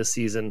Houston team this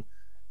season,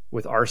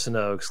 with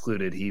Arsenault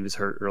excluded, he was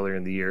hurt earlier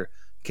in the year,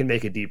 can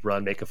make a deep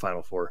run, make a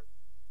Final Four.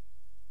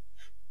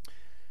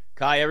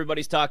 Kai,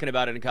 everybody's talking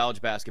about it in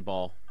college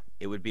basketball.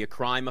 It would be a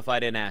crime if I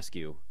didn't ask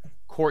you.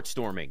 Court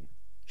storming.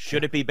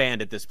 Should it be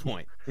banned at this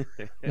point?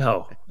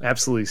 No,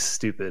 absolutely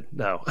stupid.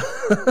 No.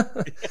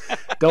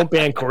 Don't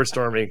ban court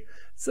storming.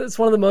 It's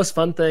one of the most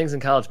fun things in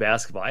college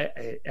basketball. I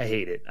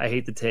hate it. I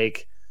hate the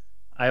take.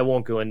 I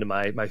won't go into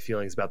my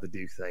feelings about the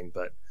Duke thing,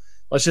 but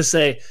let's just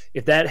say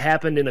if that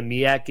happened in a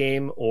MEAC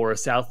game or a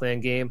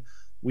Southland game,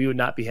 we would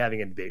not be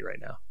having a debate right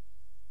now.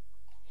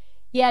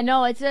 Yeah,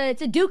 no, it's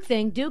a Duke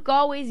thing. Duke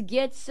always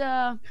gets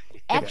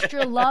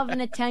extra love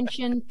and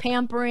attention,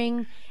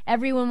 pampering.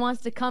 Everyone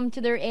wants to come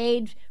to their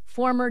aid.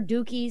 Former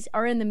Dukies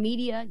are in the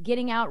media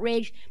getting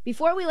outraged.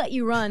 Before we let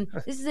you run,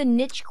 this is a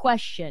niche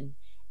question,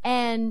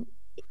 and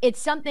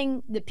it's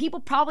something that people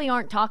probably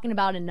aren't talking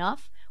about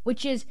enough,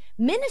 which is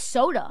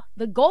Minnesota.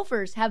 The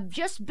Gophers have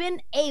just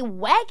been a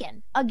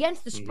wagon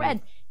against the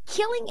spread,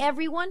 killing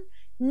everyone.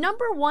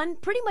 Number 1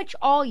 pretty much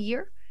all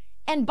year.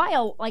 And by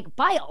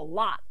a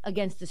lot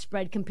against the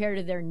spread compared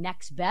to their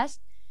next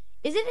best.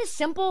 Is it as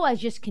simple as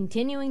just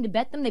continuing to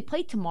bet them? They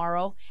play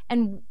tomorrow,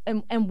 and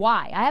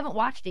why? I haven't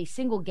watched a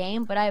single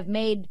game, but I have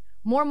made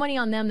more money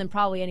on them than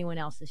probably anyone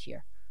else this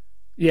year.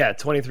 Yeah,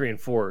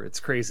 23-4. It's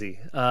crazy.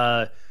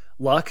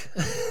 Luck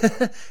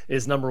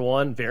is number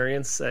 1.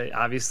 Variance,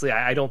 obviously,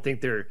 I don't think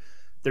they're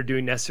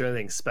doing necessarily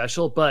anything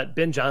special. But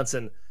Ben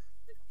Johnson,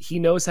 he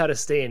knows how to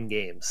stay in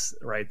games,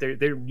 right?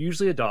 They're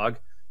usually a dog.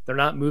 They're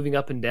not moving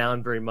up and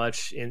down very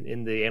much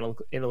in the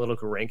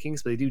analytical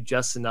rankings, but they do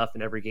just enough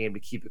in every game to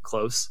keep it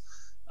close.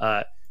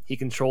 He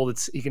controls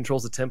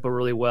the tempo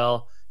really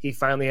well. He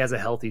finally has a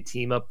healthy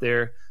team up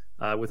there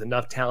with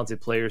enough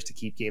talented players to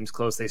keep games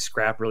close. They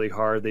scrap really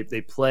hard.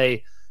 They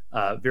play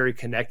very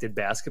connected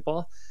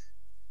basketball.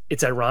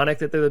 It's ironic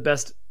that they're the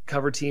best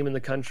cover team in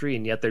the country,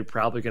 and yet they're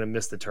probably going to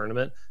miss the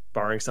tournament,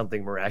 barring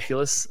something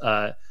miraculous.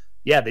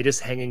 They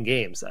just hang in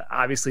games.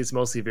 Obviously, it's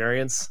mostly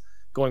variance.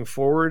 Going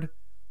forward,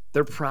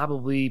 they're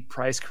probably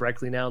priced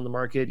correctly now in the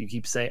market. You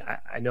keep saying,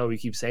 I know we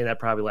keep saying that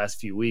probably last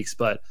few weeks,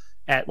 but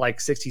at like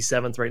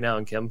 67th right now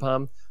in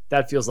KenPom,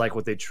 that feels like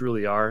what they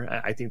truly are.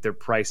 I think they're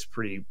priced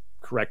pretty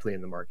correctly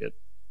in the market.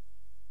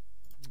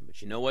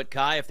 But you know what,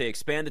 Kai? If they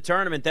expand the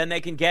tournament, then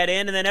they can get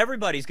in, and then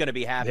everybody's going to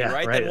be happy,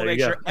 right? Then we'll make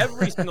sure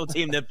every single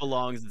team that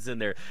belongs is in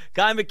there.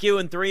 Kai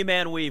McKeon,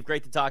 3-man weave.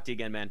 Great to talk to you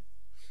again, man.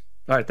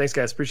 All right, thanks,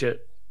 guys. Appreciate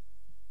it.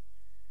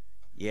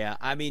 Yeah,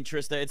 I mean,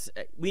 Trista,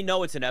 we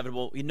know it's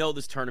inevitable. We know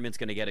this tournament's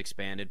going to get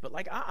expanded, but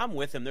I'm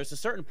with him. There's a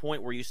certain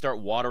point where you start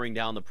watering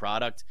down the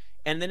product,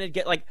 and then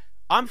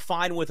I'm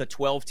fine with a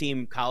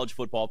 12-team college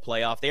football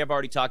playoff. They have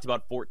already talked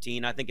about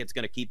 14. I think it's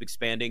going to keep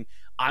expanding.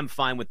 I'm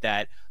fine with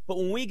that. But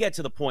when we get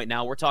to the point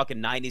now, we're talking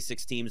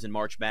 96 teams in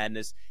March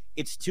Madness.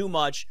 It's too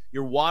much.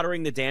 You're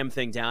watering the damn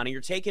thing down, and you're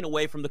taking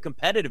away from the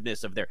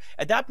competitiveness of there.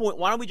 At that point,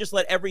 why don't we just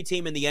let every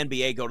team in the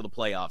NBA go to the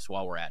playoffs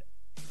while we're at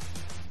it?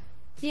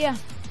 Yeah.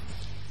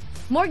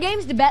 More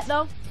games to bet,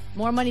 though.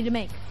 More money to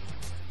make.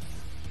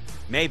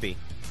 Maybe.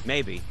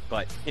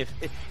 But if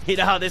you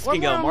know how this can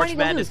go, March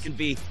Madness can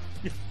be.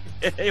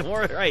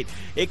 We're right.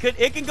 It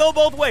can go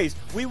both ways.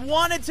 We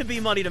want it to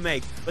be money to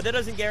make, but that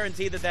doesn't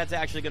guarantee that that's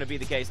actually going to be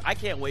the case. I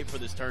can't wait for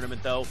this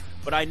tournament, though,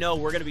 but I know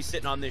we're going to be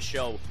sitting on this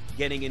show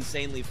getting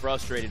insanely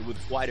frustrated with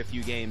quite a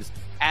few games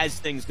as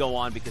things go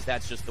on, because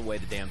that's just the way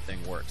the damn thing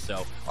works.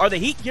 So are the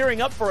Heat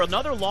gearing up for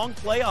another long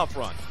playoff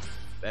run?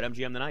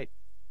 BetMGM tonight.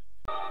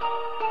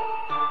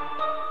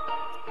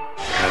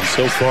 And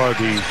so far,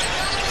 the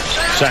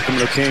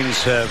Sacramento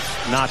Kings have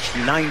notched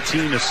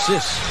 19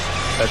 assists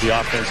at the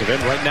offensive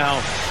end. Right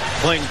now,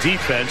 playing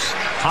defense,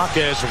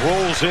 Jaquez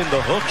rolls in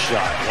the hook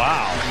shot.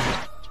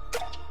 Wow.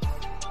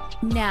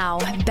 Now,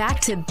 back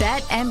to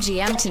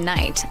BetMGM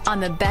tonight on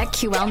the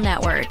BetQL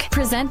Network,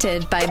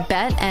 presented by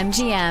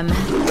BetMGM.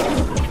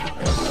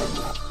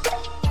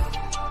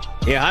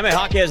 Yeah, Jaime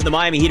Jaquez and the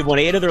Miami Heat have won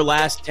 8 of their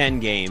last 10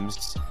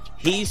 games.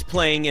 He's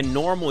playing in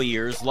normal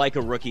years like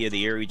a Rookie of the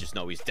Year. We just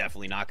know he's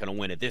definitely not going to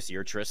win it this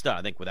year, Trista.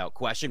 I think without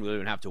question, we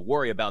don't have to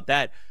worry about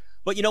that.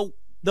 But,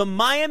 the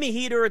Miami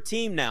Heat are a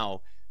team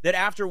now that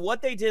after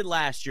what they did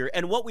last year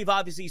and what we've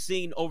obviously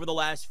seen over the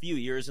last few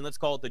years, and let's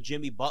call it the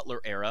Jimmy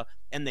Butler era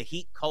and the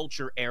Heat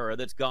culture era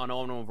that's gone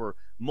on over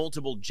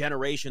multiple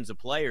generations of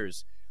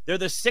players, they're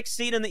the 6th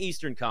seed in the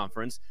Eastern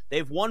Conference.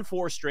 They've won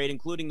 4 straight,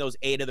 including those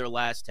 8 of their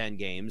last 10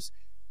 games.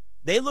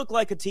 They look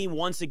like a team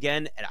once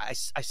again, and I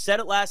said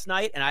it last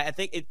night, and I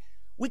think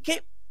we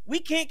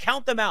can't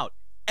count them out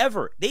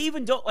ever. They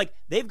even don't,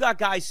 they've got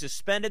guys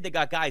suspended, they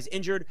got guys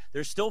injured,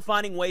 they're still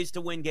finding ways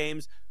to win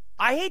games.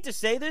 I hate to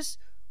say this,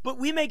 but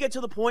we may get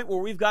to the point where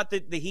we've got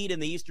the Heat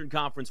in the Eastern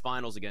Conference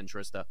Finals again,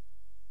 Trista.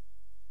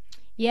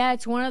 Yeah,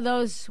 it's one of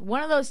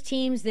those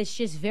teams that's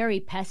just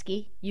very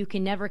pesky. You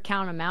can never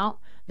count them out.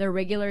 Their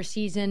regular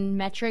season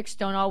metrics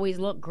don't always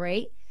look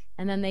great,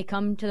 and then they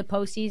come to the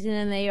postseason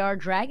and they are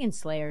Dragon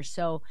Slayers.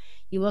 So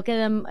you look at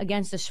them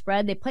against the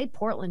spread. They played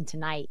Portland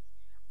tonight.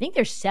 I think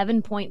they're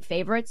 7-point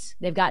favorites.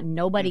 They've got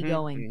nobody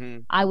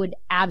going. I would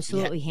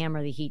absolutely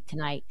hammer the Heat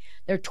tonight.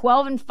 They're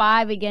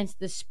 12-5 against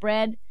the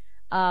spread.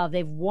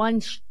 They've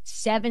won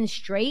 7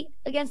 straight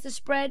against the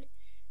spread.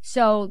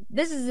 So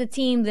this is a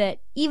team that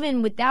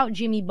even without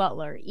Jimmy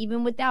Butler,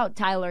 even without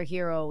Tyler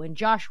Hero and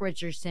Josh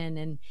Richardson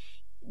and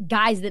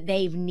guys that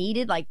they've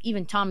needed, like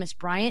even Thomas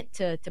Bryant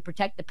to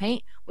protect the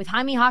paint, with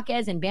Jaime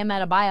Jaquez and Bam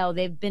Adebayo,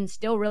 they've been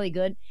still really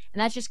good. And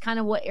that's just kind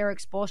of what Eric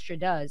Spoelstra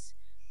does.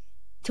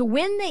 To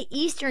win the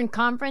Eastern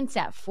Conference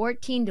at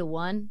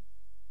 14-1,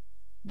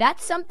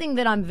 that's something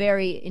that I'm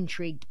very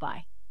intrigued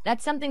by.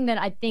 That's something that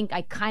I think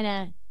I kind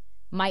of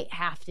might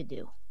have to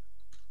do.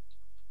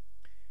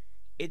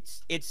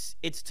 It's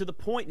to the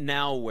point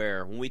now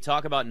where when we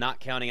talk about not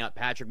counting out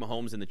Patrick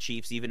Mahomes and the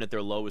Chiefs, even at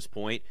their lowest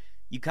point,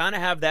 you kind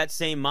of have that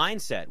same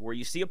mindset where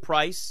you see a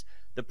price,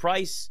 the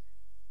price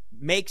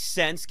makes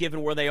sense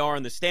given where they are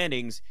in the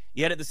standings,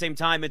 yet at the same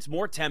time it's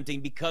more tempting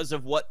because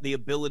of what the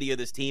ability of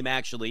this team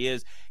actually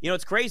is.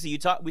 It's crazy.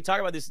 We talk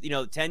about this,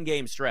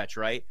 10-game stretch,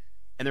 right?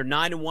 And they're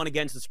 9-1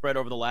 against the spread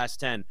over the last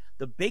 10.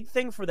 The big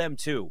thing for them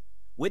too,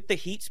 with the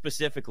Heat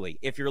specifically,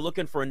 if you're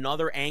looking for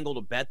another angle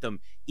to bet them,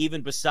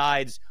 even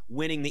besides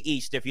winning the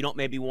East, if you don't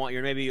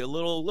you're maybe a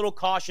little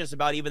cautious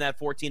about even that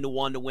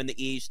 14-1 to win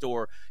the East,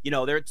 or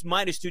it's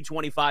minus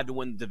 225 to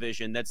win the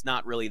division. That's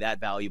not really that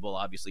valuable,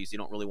 obviously, so you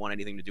don't really want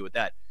anything to do with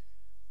that.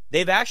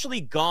 They've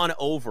actually gone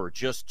over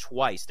just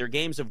twice. Their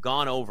games have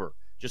gone over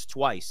just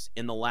twice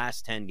in the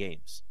last 10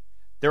 games.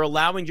 They're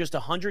allowing just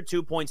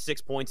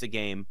 102.6 points a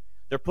game.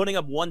 They're putting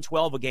up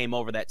 112 a game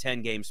over that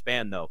 10-game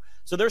span, though.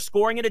 So they're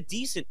scoring at a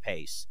decent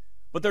pace.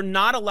 but they're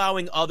not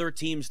allowing other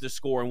teams to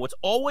score. And what's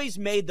always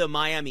made the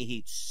Miami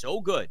Heat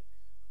so good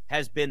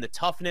has been the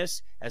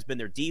toughness, has been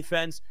their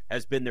defense,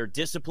 has been their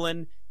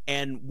discipline.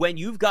 And when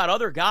you've got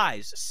other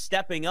guys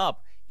stepping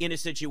up in a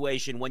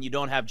situation when you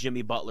don't have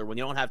Jimmy Butler, when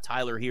you don't have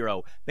Tyler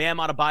Hero, Bam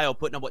Adebayo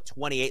putting up,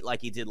 28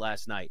 like he did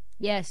last night.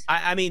 Yes.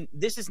 I mean,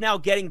 this is now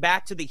getting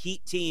back to the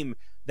Heat team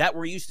that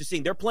we're used to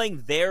seeing. They're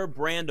playing their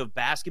brand of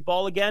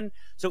basketball again.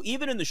 So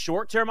even in the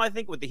short term, I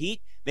think with the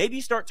Heat, maybe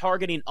you start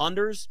targeting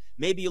unders.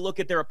 Maybe you look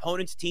at their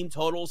opponent's team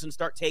totals and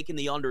start taking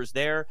the unders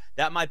there.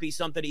 That might be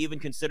something to even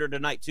consider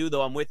tonight too,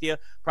 though I'm with you.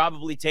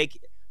 Probably take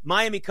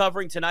Miami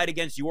covering tonight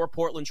against your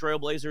Portland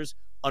Trailblazers.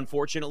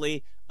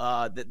 Unfortunately,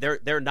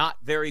 they're not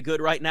very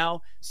good right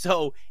now.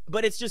 So,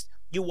 but it's just,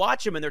 you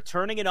watch them and they're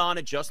turning it on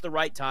at just the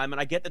right time.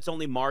 And I get that's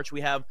only March.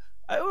 We got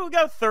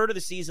a third of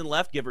the season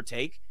left, give or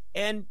take.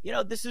 And,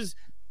 this is,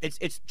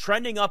 it's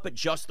trending up at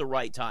just the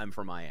right time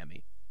for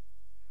Miami.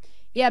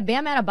 Yeah,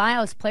 Bam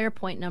Adebayo's player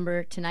point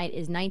number tonight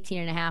is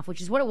 19.5,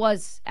 which is what it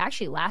was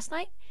actually last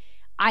night.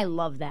 I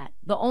love that.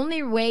 The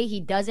only way he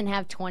doesn't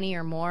have 20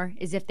 or more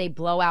is if they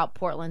blow out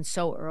Portland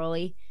so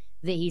early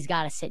that he's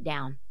got to sit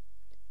down.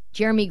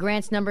 Jeremy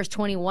Grant's number is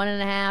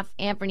 21.5.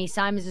 Anthony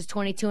Simons is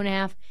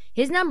 22.5.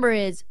 His number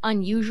is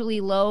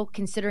unusually low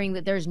considering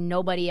that there's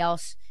nobody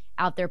else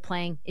out there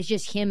playing. It's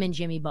just him and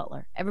Jimmy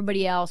Butler.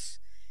 Everybody else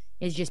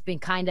has just been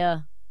kind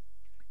of,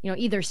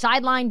 either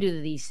sidelined due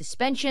to these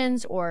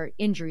suspensions or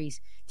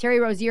injuries. Terry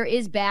Rozier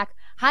is back.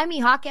 Jaime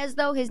Jaquez,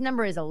 though, his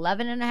number is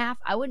 11.5.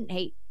 I wouldn't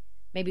hate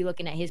maybe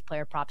looking at his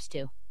player props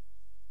too.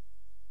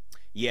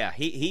 Yeah,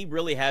 he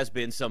really has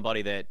been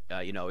somebody that,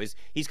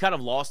 he's kind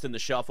of lost in the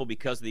shuffle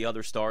because of the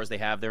other stars they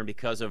have there and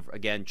because of,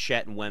 again,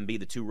 Chet and Wemby,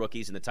 the two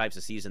rookies, and the types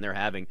of season they're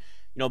having.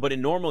 But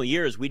in normal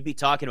years, we'd be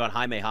talking about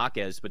Jaime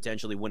Jaquez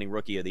potentially winning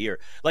Rookie of the Year.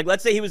 Like,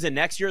 let's say he was in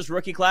next year's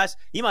rookie class.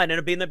 He might end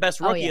up being the best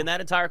rookie in that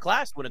entire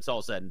class when it's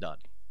all said and done.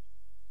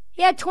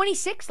 He had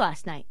 26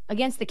 last night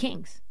against the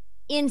Kings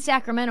in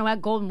Sacramento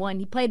at Golden One.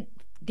 He played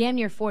damn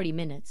near 40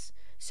 minutes.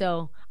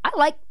 So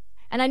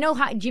and I know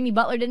Jimmy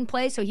Butler didn't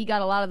play, so he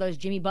got a lot of those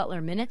Jimmy Butler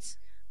minutes.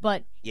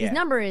 But his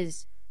number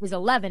was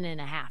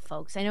 11.5,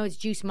 folks. I know it's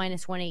juice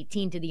minus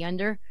 118 to the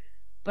under,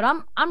 but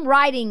I'm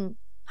riding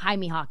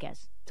Jaime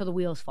Jaquez till the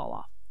wheels fall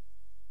off.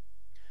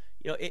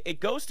 It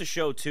goes to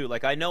show too.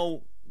 Like, I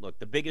know, look,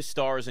 the biggest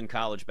stars in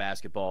college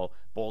basketball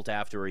bolt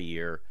after a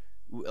year.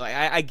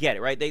 I get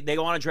it, right? They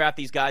want to draft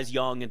these guys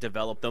young and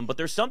develop them, but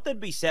there's something to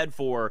be said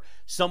for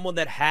someone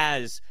that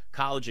has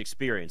college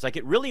experience. Like,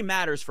 it really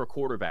matters for a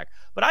quarterback.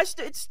 But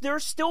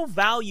there's still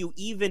value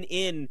even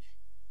in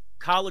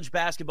college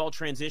basketball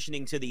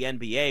transitioning to the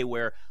NBA,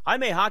 where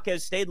Jaime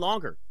Jaquez stayed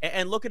longer.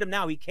 And look at him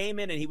now. He came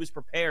in and he was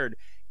prepared,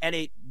 and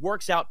it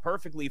works out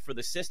perfectly for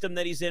the system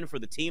that he's in, for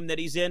the team that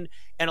he's in.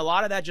 And a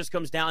lot of that just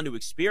comes down to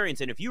experience.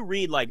 And if you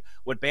read like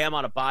what Bam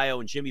Adebayo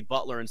and Jimmy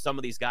Butler and some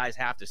of these guys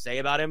have to say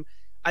about him,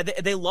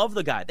 they love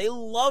the guy. They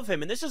love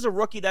him. And this is a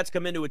rookie that's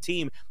come into a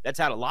team that's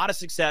had a lot of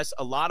success,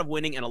 a lot of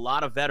winning, and a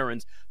lot of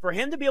veterans. For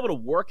him to be able to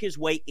work his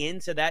way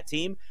into that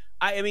team,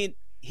 I mean,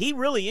 he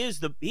really is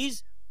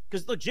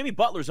because look, Jimmy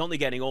Butler's only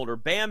getting older.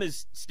 Bam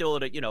is still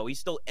he's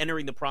still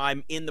entering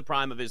in the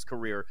prime of his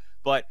career.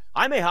 But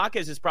Jaime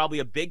Jaquez is probably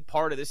a big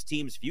part of this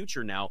team's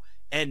future now.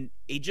 And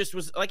he just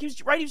was like, he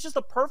was just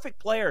a perfect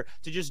player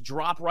to just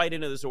drop right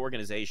into this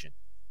organization.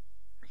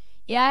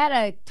 Yeah, I had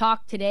a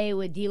talk today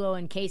with D'Lo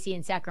and Casey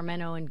in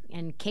Sacramento,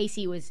 and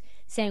Casey was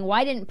saying,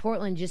 why didn't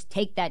Portland just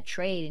take that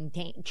trade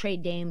and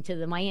trade Dame to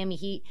the Miami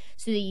Heat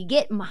so that you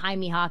get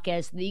Jaime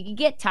Jaquez, so that you could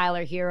get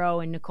Tyler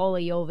Hero and Nikola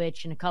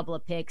Jovic and a couple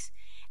of picks.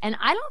 And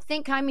I don't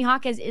think Jaime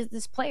Jaquez is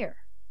this player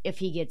if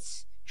he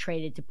gets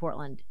traded to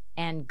Portland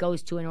and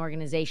goes to an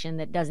organization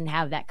that doesn't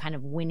have that kind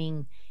of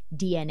winning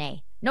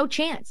DNA. No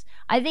chance.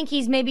 I think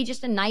he's maybe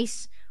just a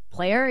nice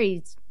player.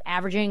 He's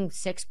averaging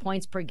 6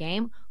 points per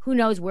game. Who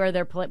knows where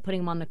they're putting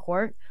him on the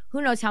court?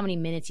 Who knows how many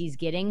minutes he's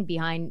getting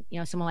behind,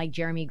 someone like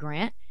Jeremy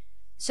Grant?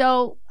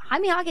 So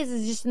Jaime Jaquez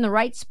is just in the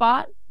right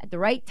spot at the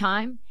right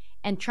time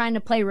and trying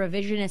to play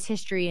revisionist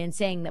history and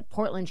saying that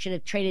Portland should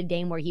have traded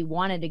Dame where he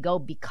wanted to go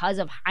because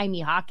of Jaime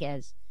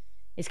Jaquez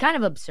is kind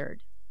of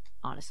absurd,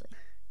 honestly.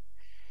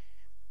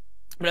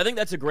 But I think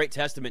that's a great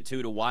testament,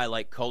 too, to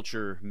why,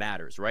 culture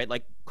matters, right?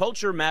 Like,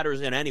 culture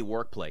matters in any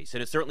workplace,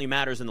 and it certainly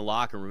matters in the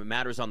locker room. It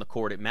matters on the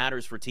court. It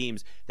matters for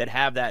teams that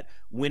have that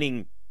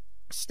winning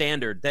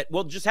standard, that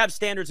will just have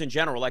standards in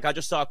general. Like, I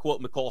just saw a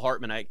quote McCole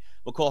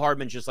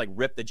Hartman just,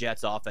 ripped the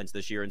Jets' offense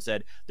this year and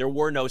said there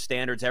were no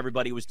standards.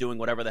 Everybody was doing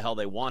whatever the hell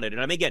they wanted.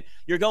 And, I mean, again,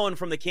 you're going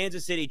from the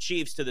Kansas City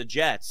Chiefs to the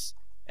Jets,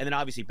 and then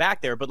obviously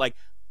back there, but,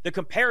 the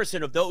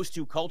comparison of those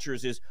two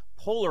cultures is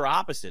polar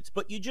opposites.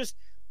 But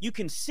you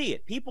can see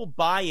it. People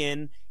buy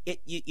in.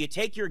 You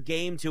take your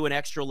game to an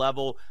extra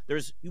level.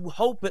 You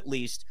hope at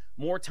least,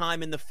 more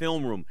time in the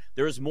film room.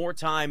 There's more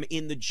time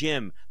in the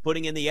gym,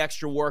 putting in the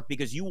extra work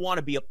because you want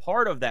to be a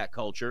part of that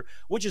culture,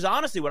 which is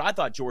honestly what I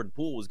thought Jordan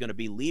Poole was going to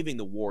be leaving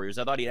the Warriors.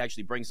 I thought he'd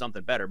actually bring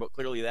something better, but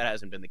clearly that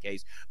hasn't been the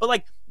case. But,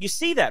 like, you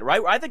see that,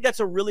 right? I think that's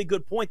a really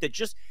good point that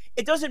just –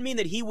 it doesn't mean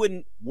that he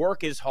wouldn't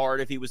work as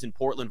hard if he was in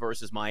Portland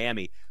versus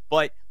Miami,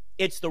 but –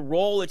 it's the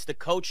role, it's the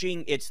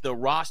coaching, it's the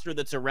roster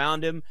that's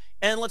around him.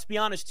 And let's be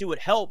honest, too, it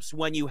helps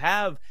when you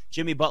have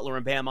Jimmy Butler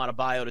and Bam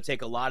Adebayo to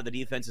take a lot of the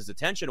defense's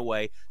attention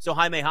away. So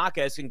Jaime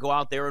Jaquez can go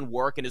out there and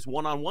work, and his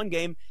one-on-one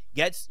game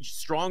gets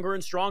stronger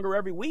and stronger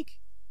every week.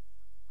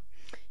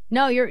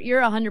 No, you're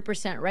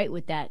 100% right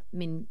with that. I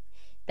mean,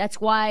 that's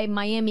why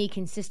Miami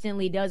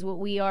consistently does what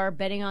we are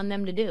betting on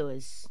them to do,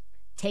 is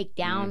take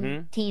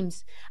down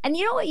teams. And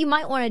you know what you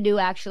might want to do,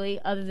 actually,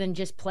 other than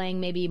just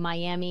playing maybe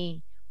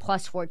Miami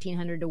plus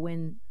 1,400 to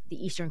win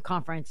the Eastern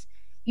Conference,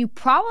 you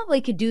probably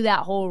could do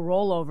that whole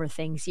rollover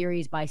thing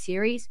series by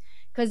series,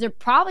 because they're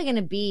probably going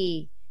to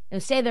be,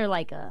 say they're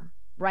like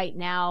right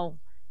now,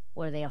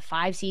 what are they, a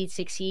 5 seed,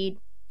 6 seed?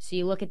 So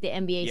you look at the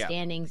NBA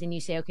standings and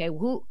you say, okay,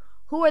 who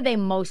are they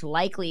most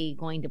likely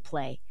going to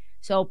play?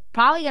 So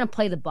probably going to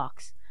play the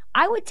Bucks.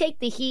 I would take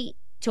the Heat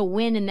to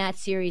win in that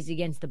series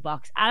against the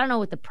Bucks. I don't know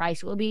what the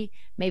price will be.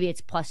 Maybe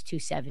it's plus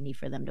 270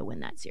 for them to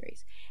win that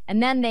series.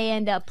 And then they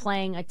end up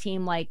playing a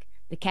team like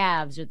the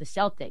Cavs or the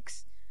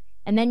Celtics,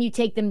 and then you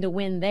take them to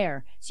win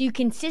there. So you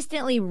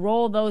consistently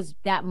roll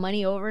that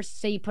money over.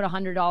 Say you put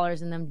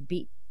 $100 in them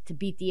to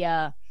beat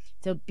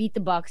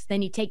the Bucks,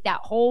 then you take that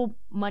whole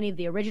money,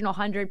 the original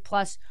 100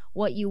 plus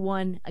what you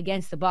won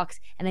against the Bucks,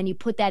 and then you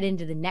put that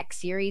into the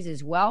next series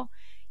as well.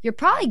 You're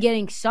probably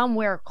getting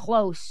somewhere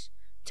close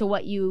to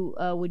what you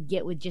would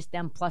get with just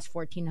them plus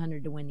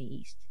 1,400 to win the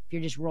East, if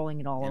you're just rolling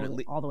it all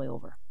the way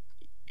over.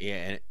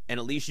 Yeah, and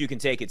at least you can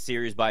take it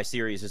series by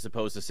series as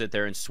opposed to sit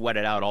there and sweat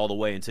it out all the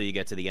way until you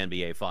get to the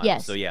NBA Finals.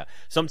 Yes. So, yeah,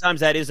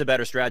 sometimes that is a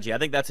better strategy. I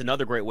think that's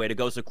another great way to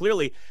go. So,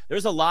 clearly,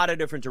 there's a lot of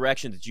different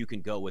directions that you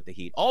can go with the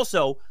Heat.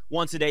 Also,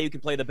 once a day, you can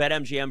play the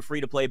BetMGM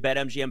free-to-play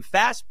BetMGM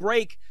Fast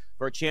Break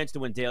for a chance to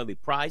win daily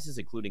prizes,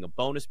 including a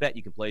bonus bet.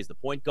 You can play as the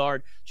point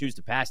guard, choose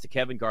to pass to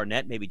Kevin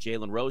Garnett, maybe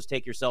Jalen Rose,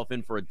 take yourself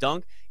in for a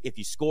dunk. If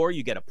you score,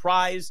 you get a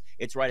prize.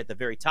 It's right at the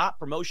very top,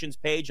 promotions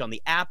page on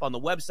the app, on the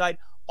website.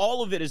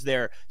 All of it is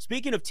there.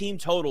 Speaking of team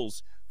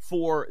totals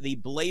for the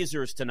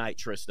Blazers tonight,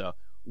 Trista,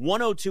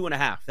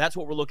 102.5. That's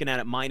what we're looking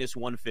at minus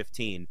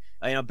 115.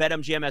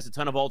 BetMGM has a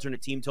ton of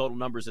alternate team total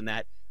numbers in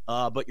that,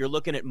 but you're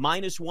looking at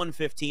minus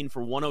 115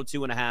 for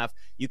 102.5.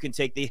 You can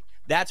take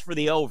that's for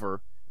the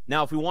over.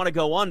 Now, if we want to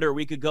go under,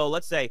 we could go,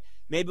 let's say,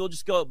 maybe we'll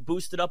just go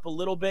boost it up a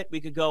little bit. We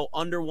could go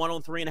under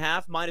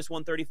 103.5, minus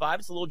 135.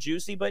 It's a little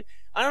juicy, but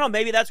I don't know.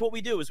 Maybe that's what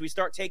we do, is we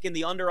start taking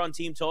the under on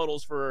team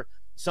totals for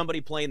somebody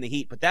playing the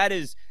Heat. But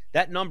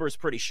that number is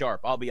pretty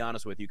sharp, I'll be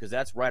honest with you, because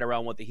that's right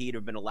around what the Heat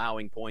have been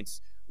allowing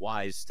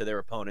points-wise to their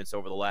opponents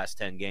over the last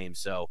 10 games.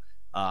 So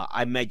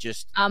I may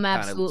just I'm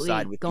kind of absolutely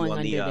side with going you on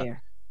under the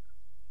there.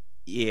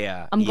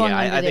 Yeah. I'm going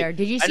under I there. think,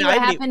 Did you see what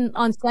happened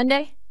on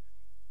Sunday?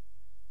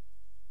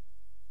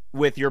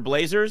 With your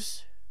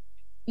Blazers?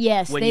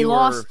 Yes, when they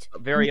lost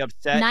very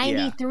upset.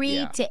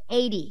 93 to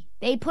 80.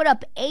 They put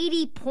up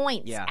 80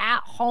 points at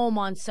home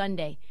on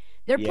Sunday.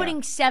 They're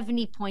putting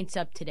 70 points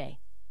up today.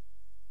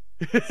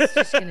 It's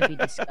just going to be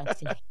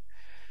disgusting.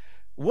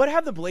 What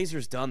have the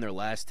Blazers done their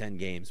last 10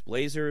 games?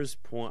 Blazers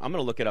point. I'm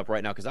going to look it up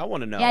right now because I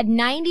want to know. They had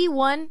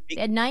 91.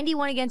 They had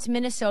 91 against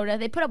Minnesota.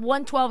 They put up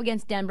 112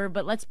 against Denver,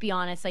 but let's be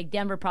honest, like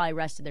Denver probably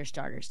rested their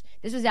starters.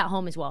 This was at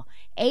home as well.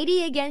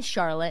 80 against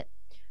Charlotte.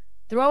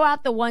 Throw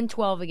out the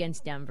 112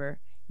 against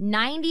Denver.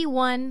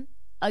 91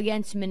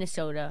 against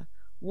Minnesota.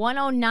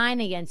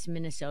 109 against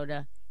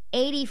Minnesota.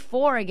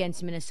 84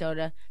 against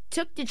Minnesota.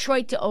 Took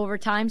Detroit to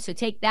overtime, so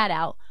take that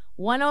out.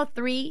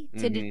 103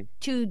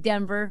 to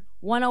Denver.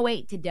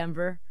 108 to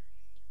Denver.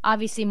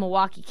 Obviously,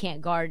 Milwaukee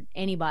can't guard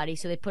anybody,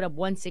 so they put up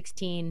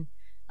 116,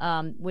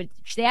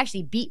 which they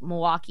actually beat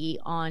Milwaukee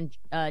on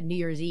New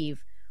Year's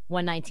Eve,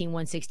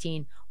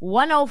 119-116.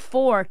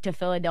 104 to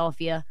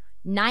Philadelphia.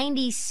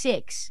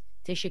 96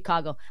 to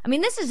Chicago. I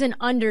mean, this is an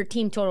under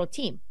team total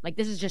team. Like,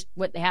 this is just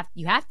what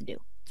you have to do.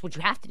 It's what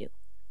you have to do.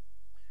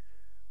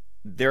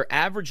 They're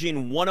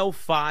averaging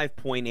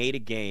 105.8 a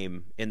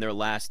game in their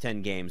last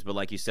 10 games, but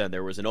like you said,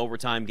 there was an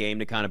overtime game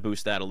to kind of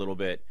boost that a little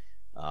bit.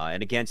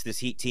 And against this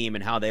Heat team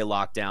and how they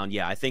lock down,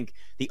 I think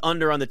the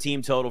under on the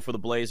team total for the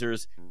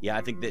Blazers,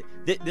 I think that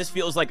this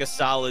feels like a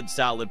solid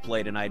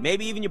play tonight.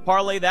 Maybe even you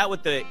parlay that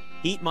with the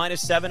Heat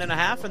minus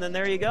 7.5, and then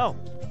there you go.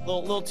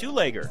 Little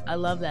two-legger. I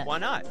love that. Why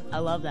not? I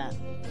love that.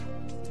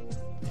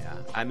 Yeah,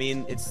 I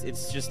mean,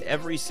 it's just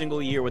every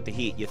single year with the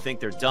Heat, you think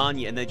they're done,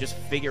 and they just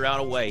figure out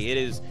a way.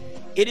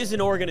 It is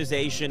an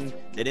organization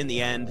that in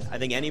the end, I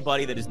think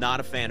anybody that is not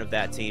a fan of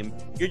that team,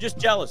 you're just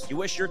jealous. You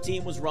wish your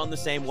team was run the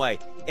same way.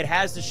 It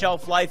has the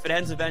shelf life. It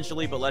ends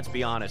eventually, but let's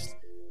be honest.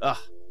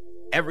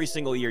 Every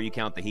single year you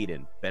count the Heat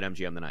in.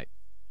 BetMGM tonight.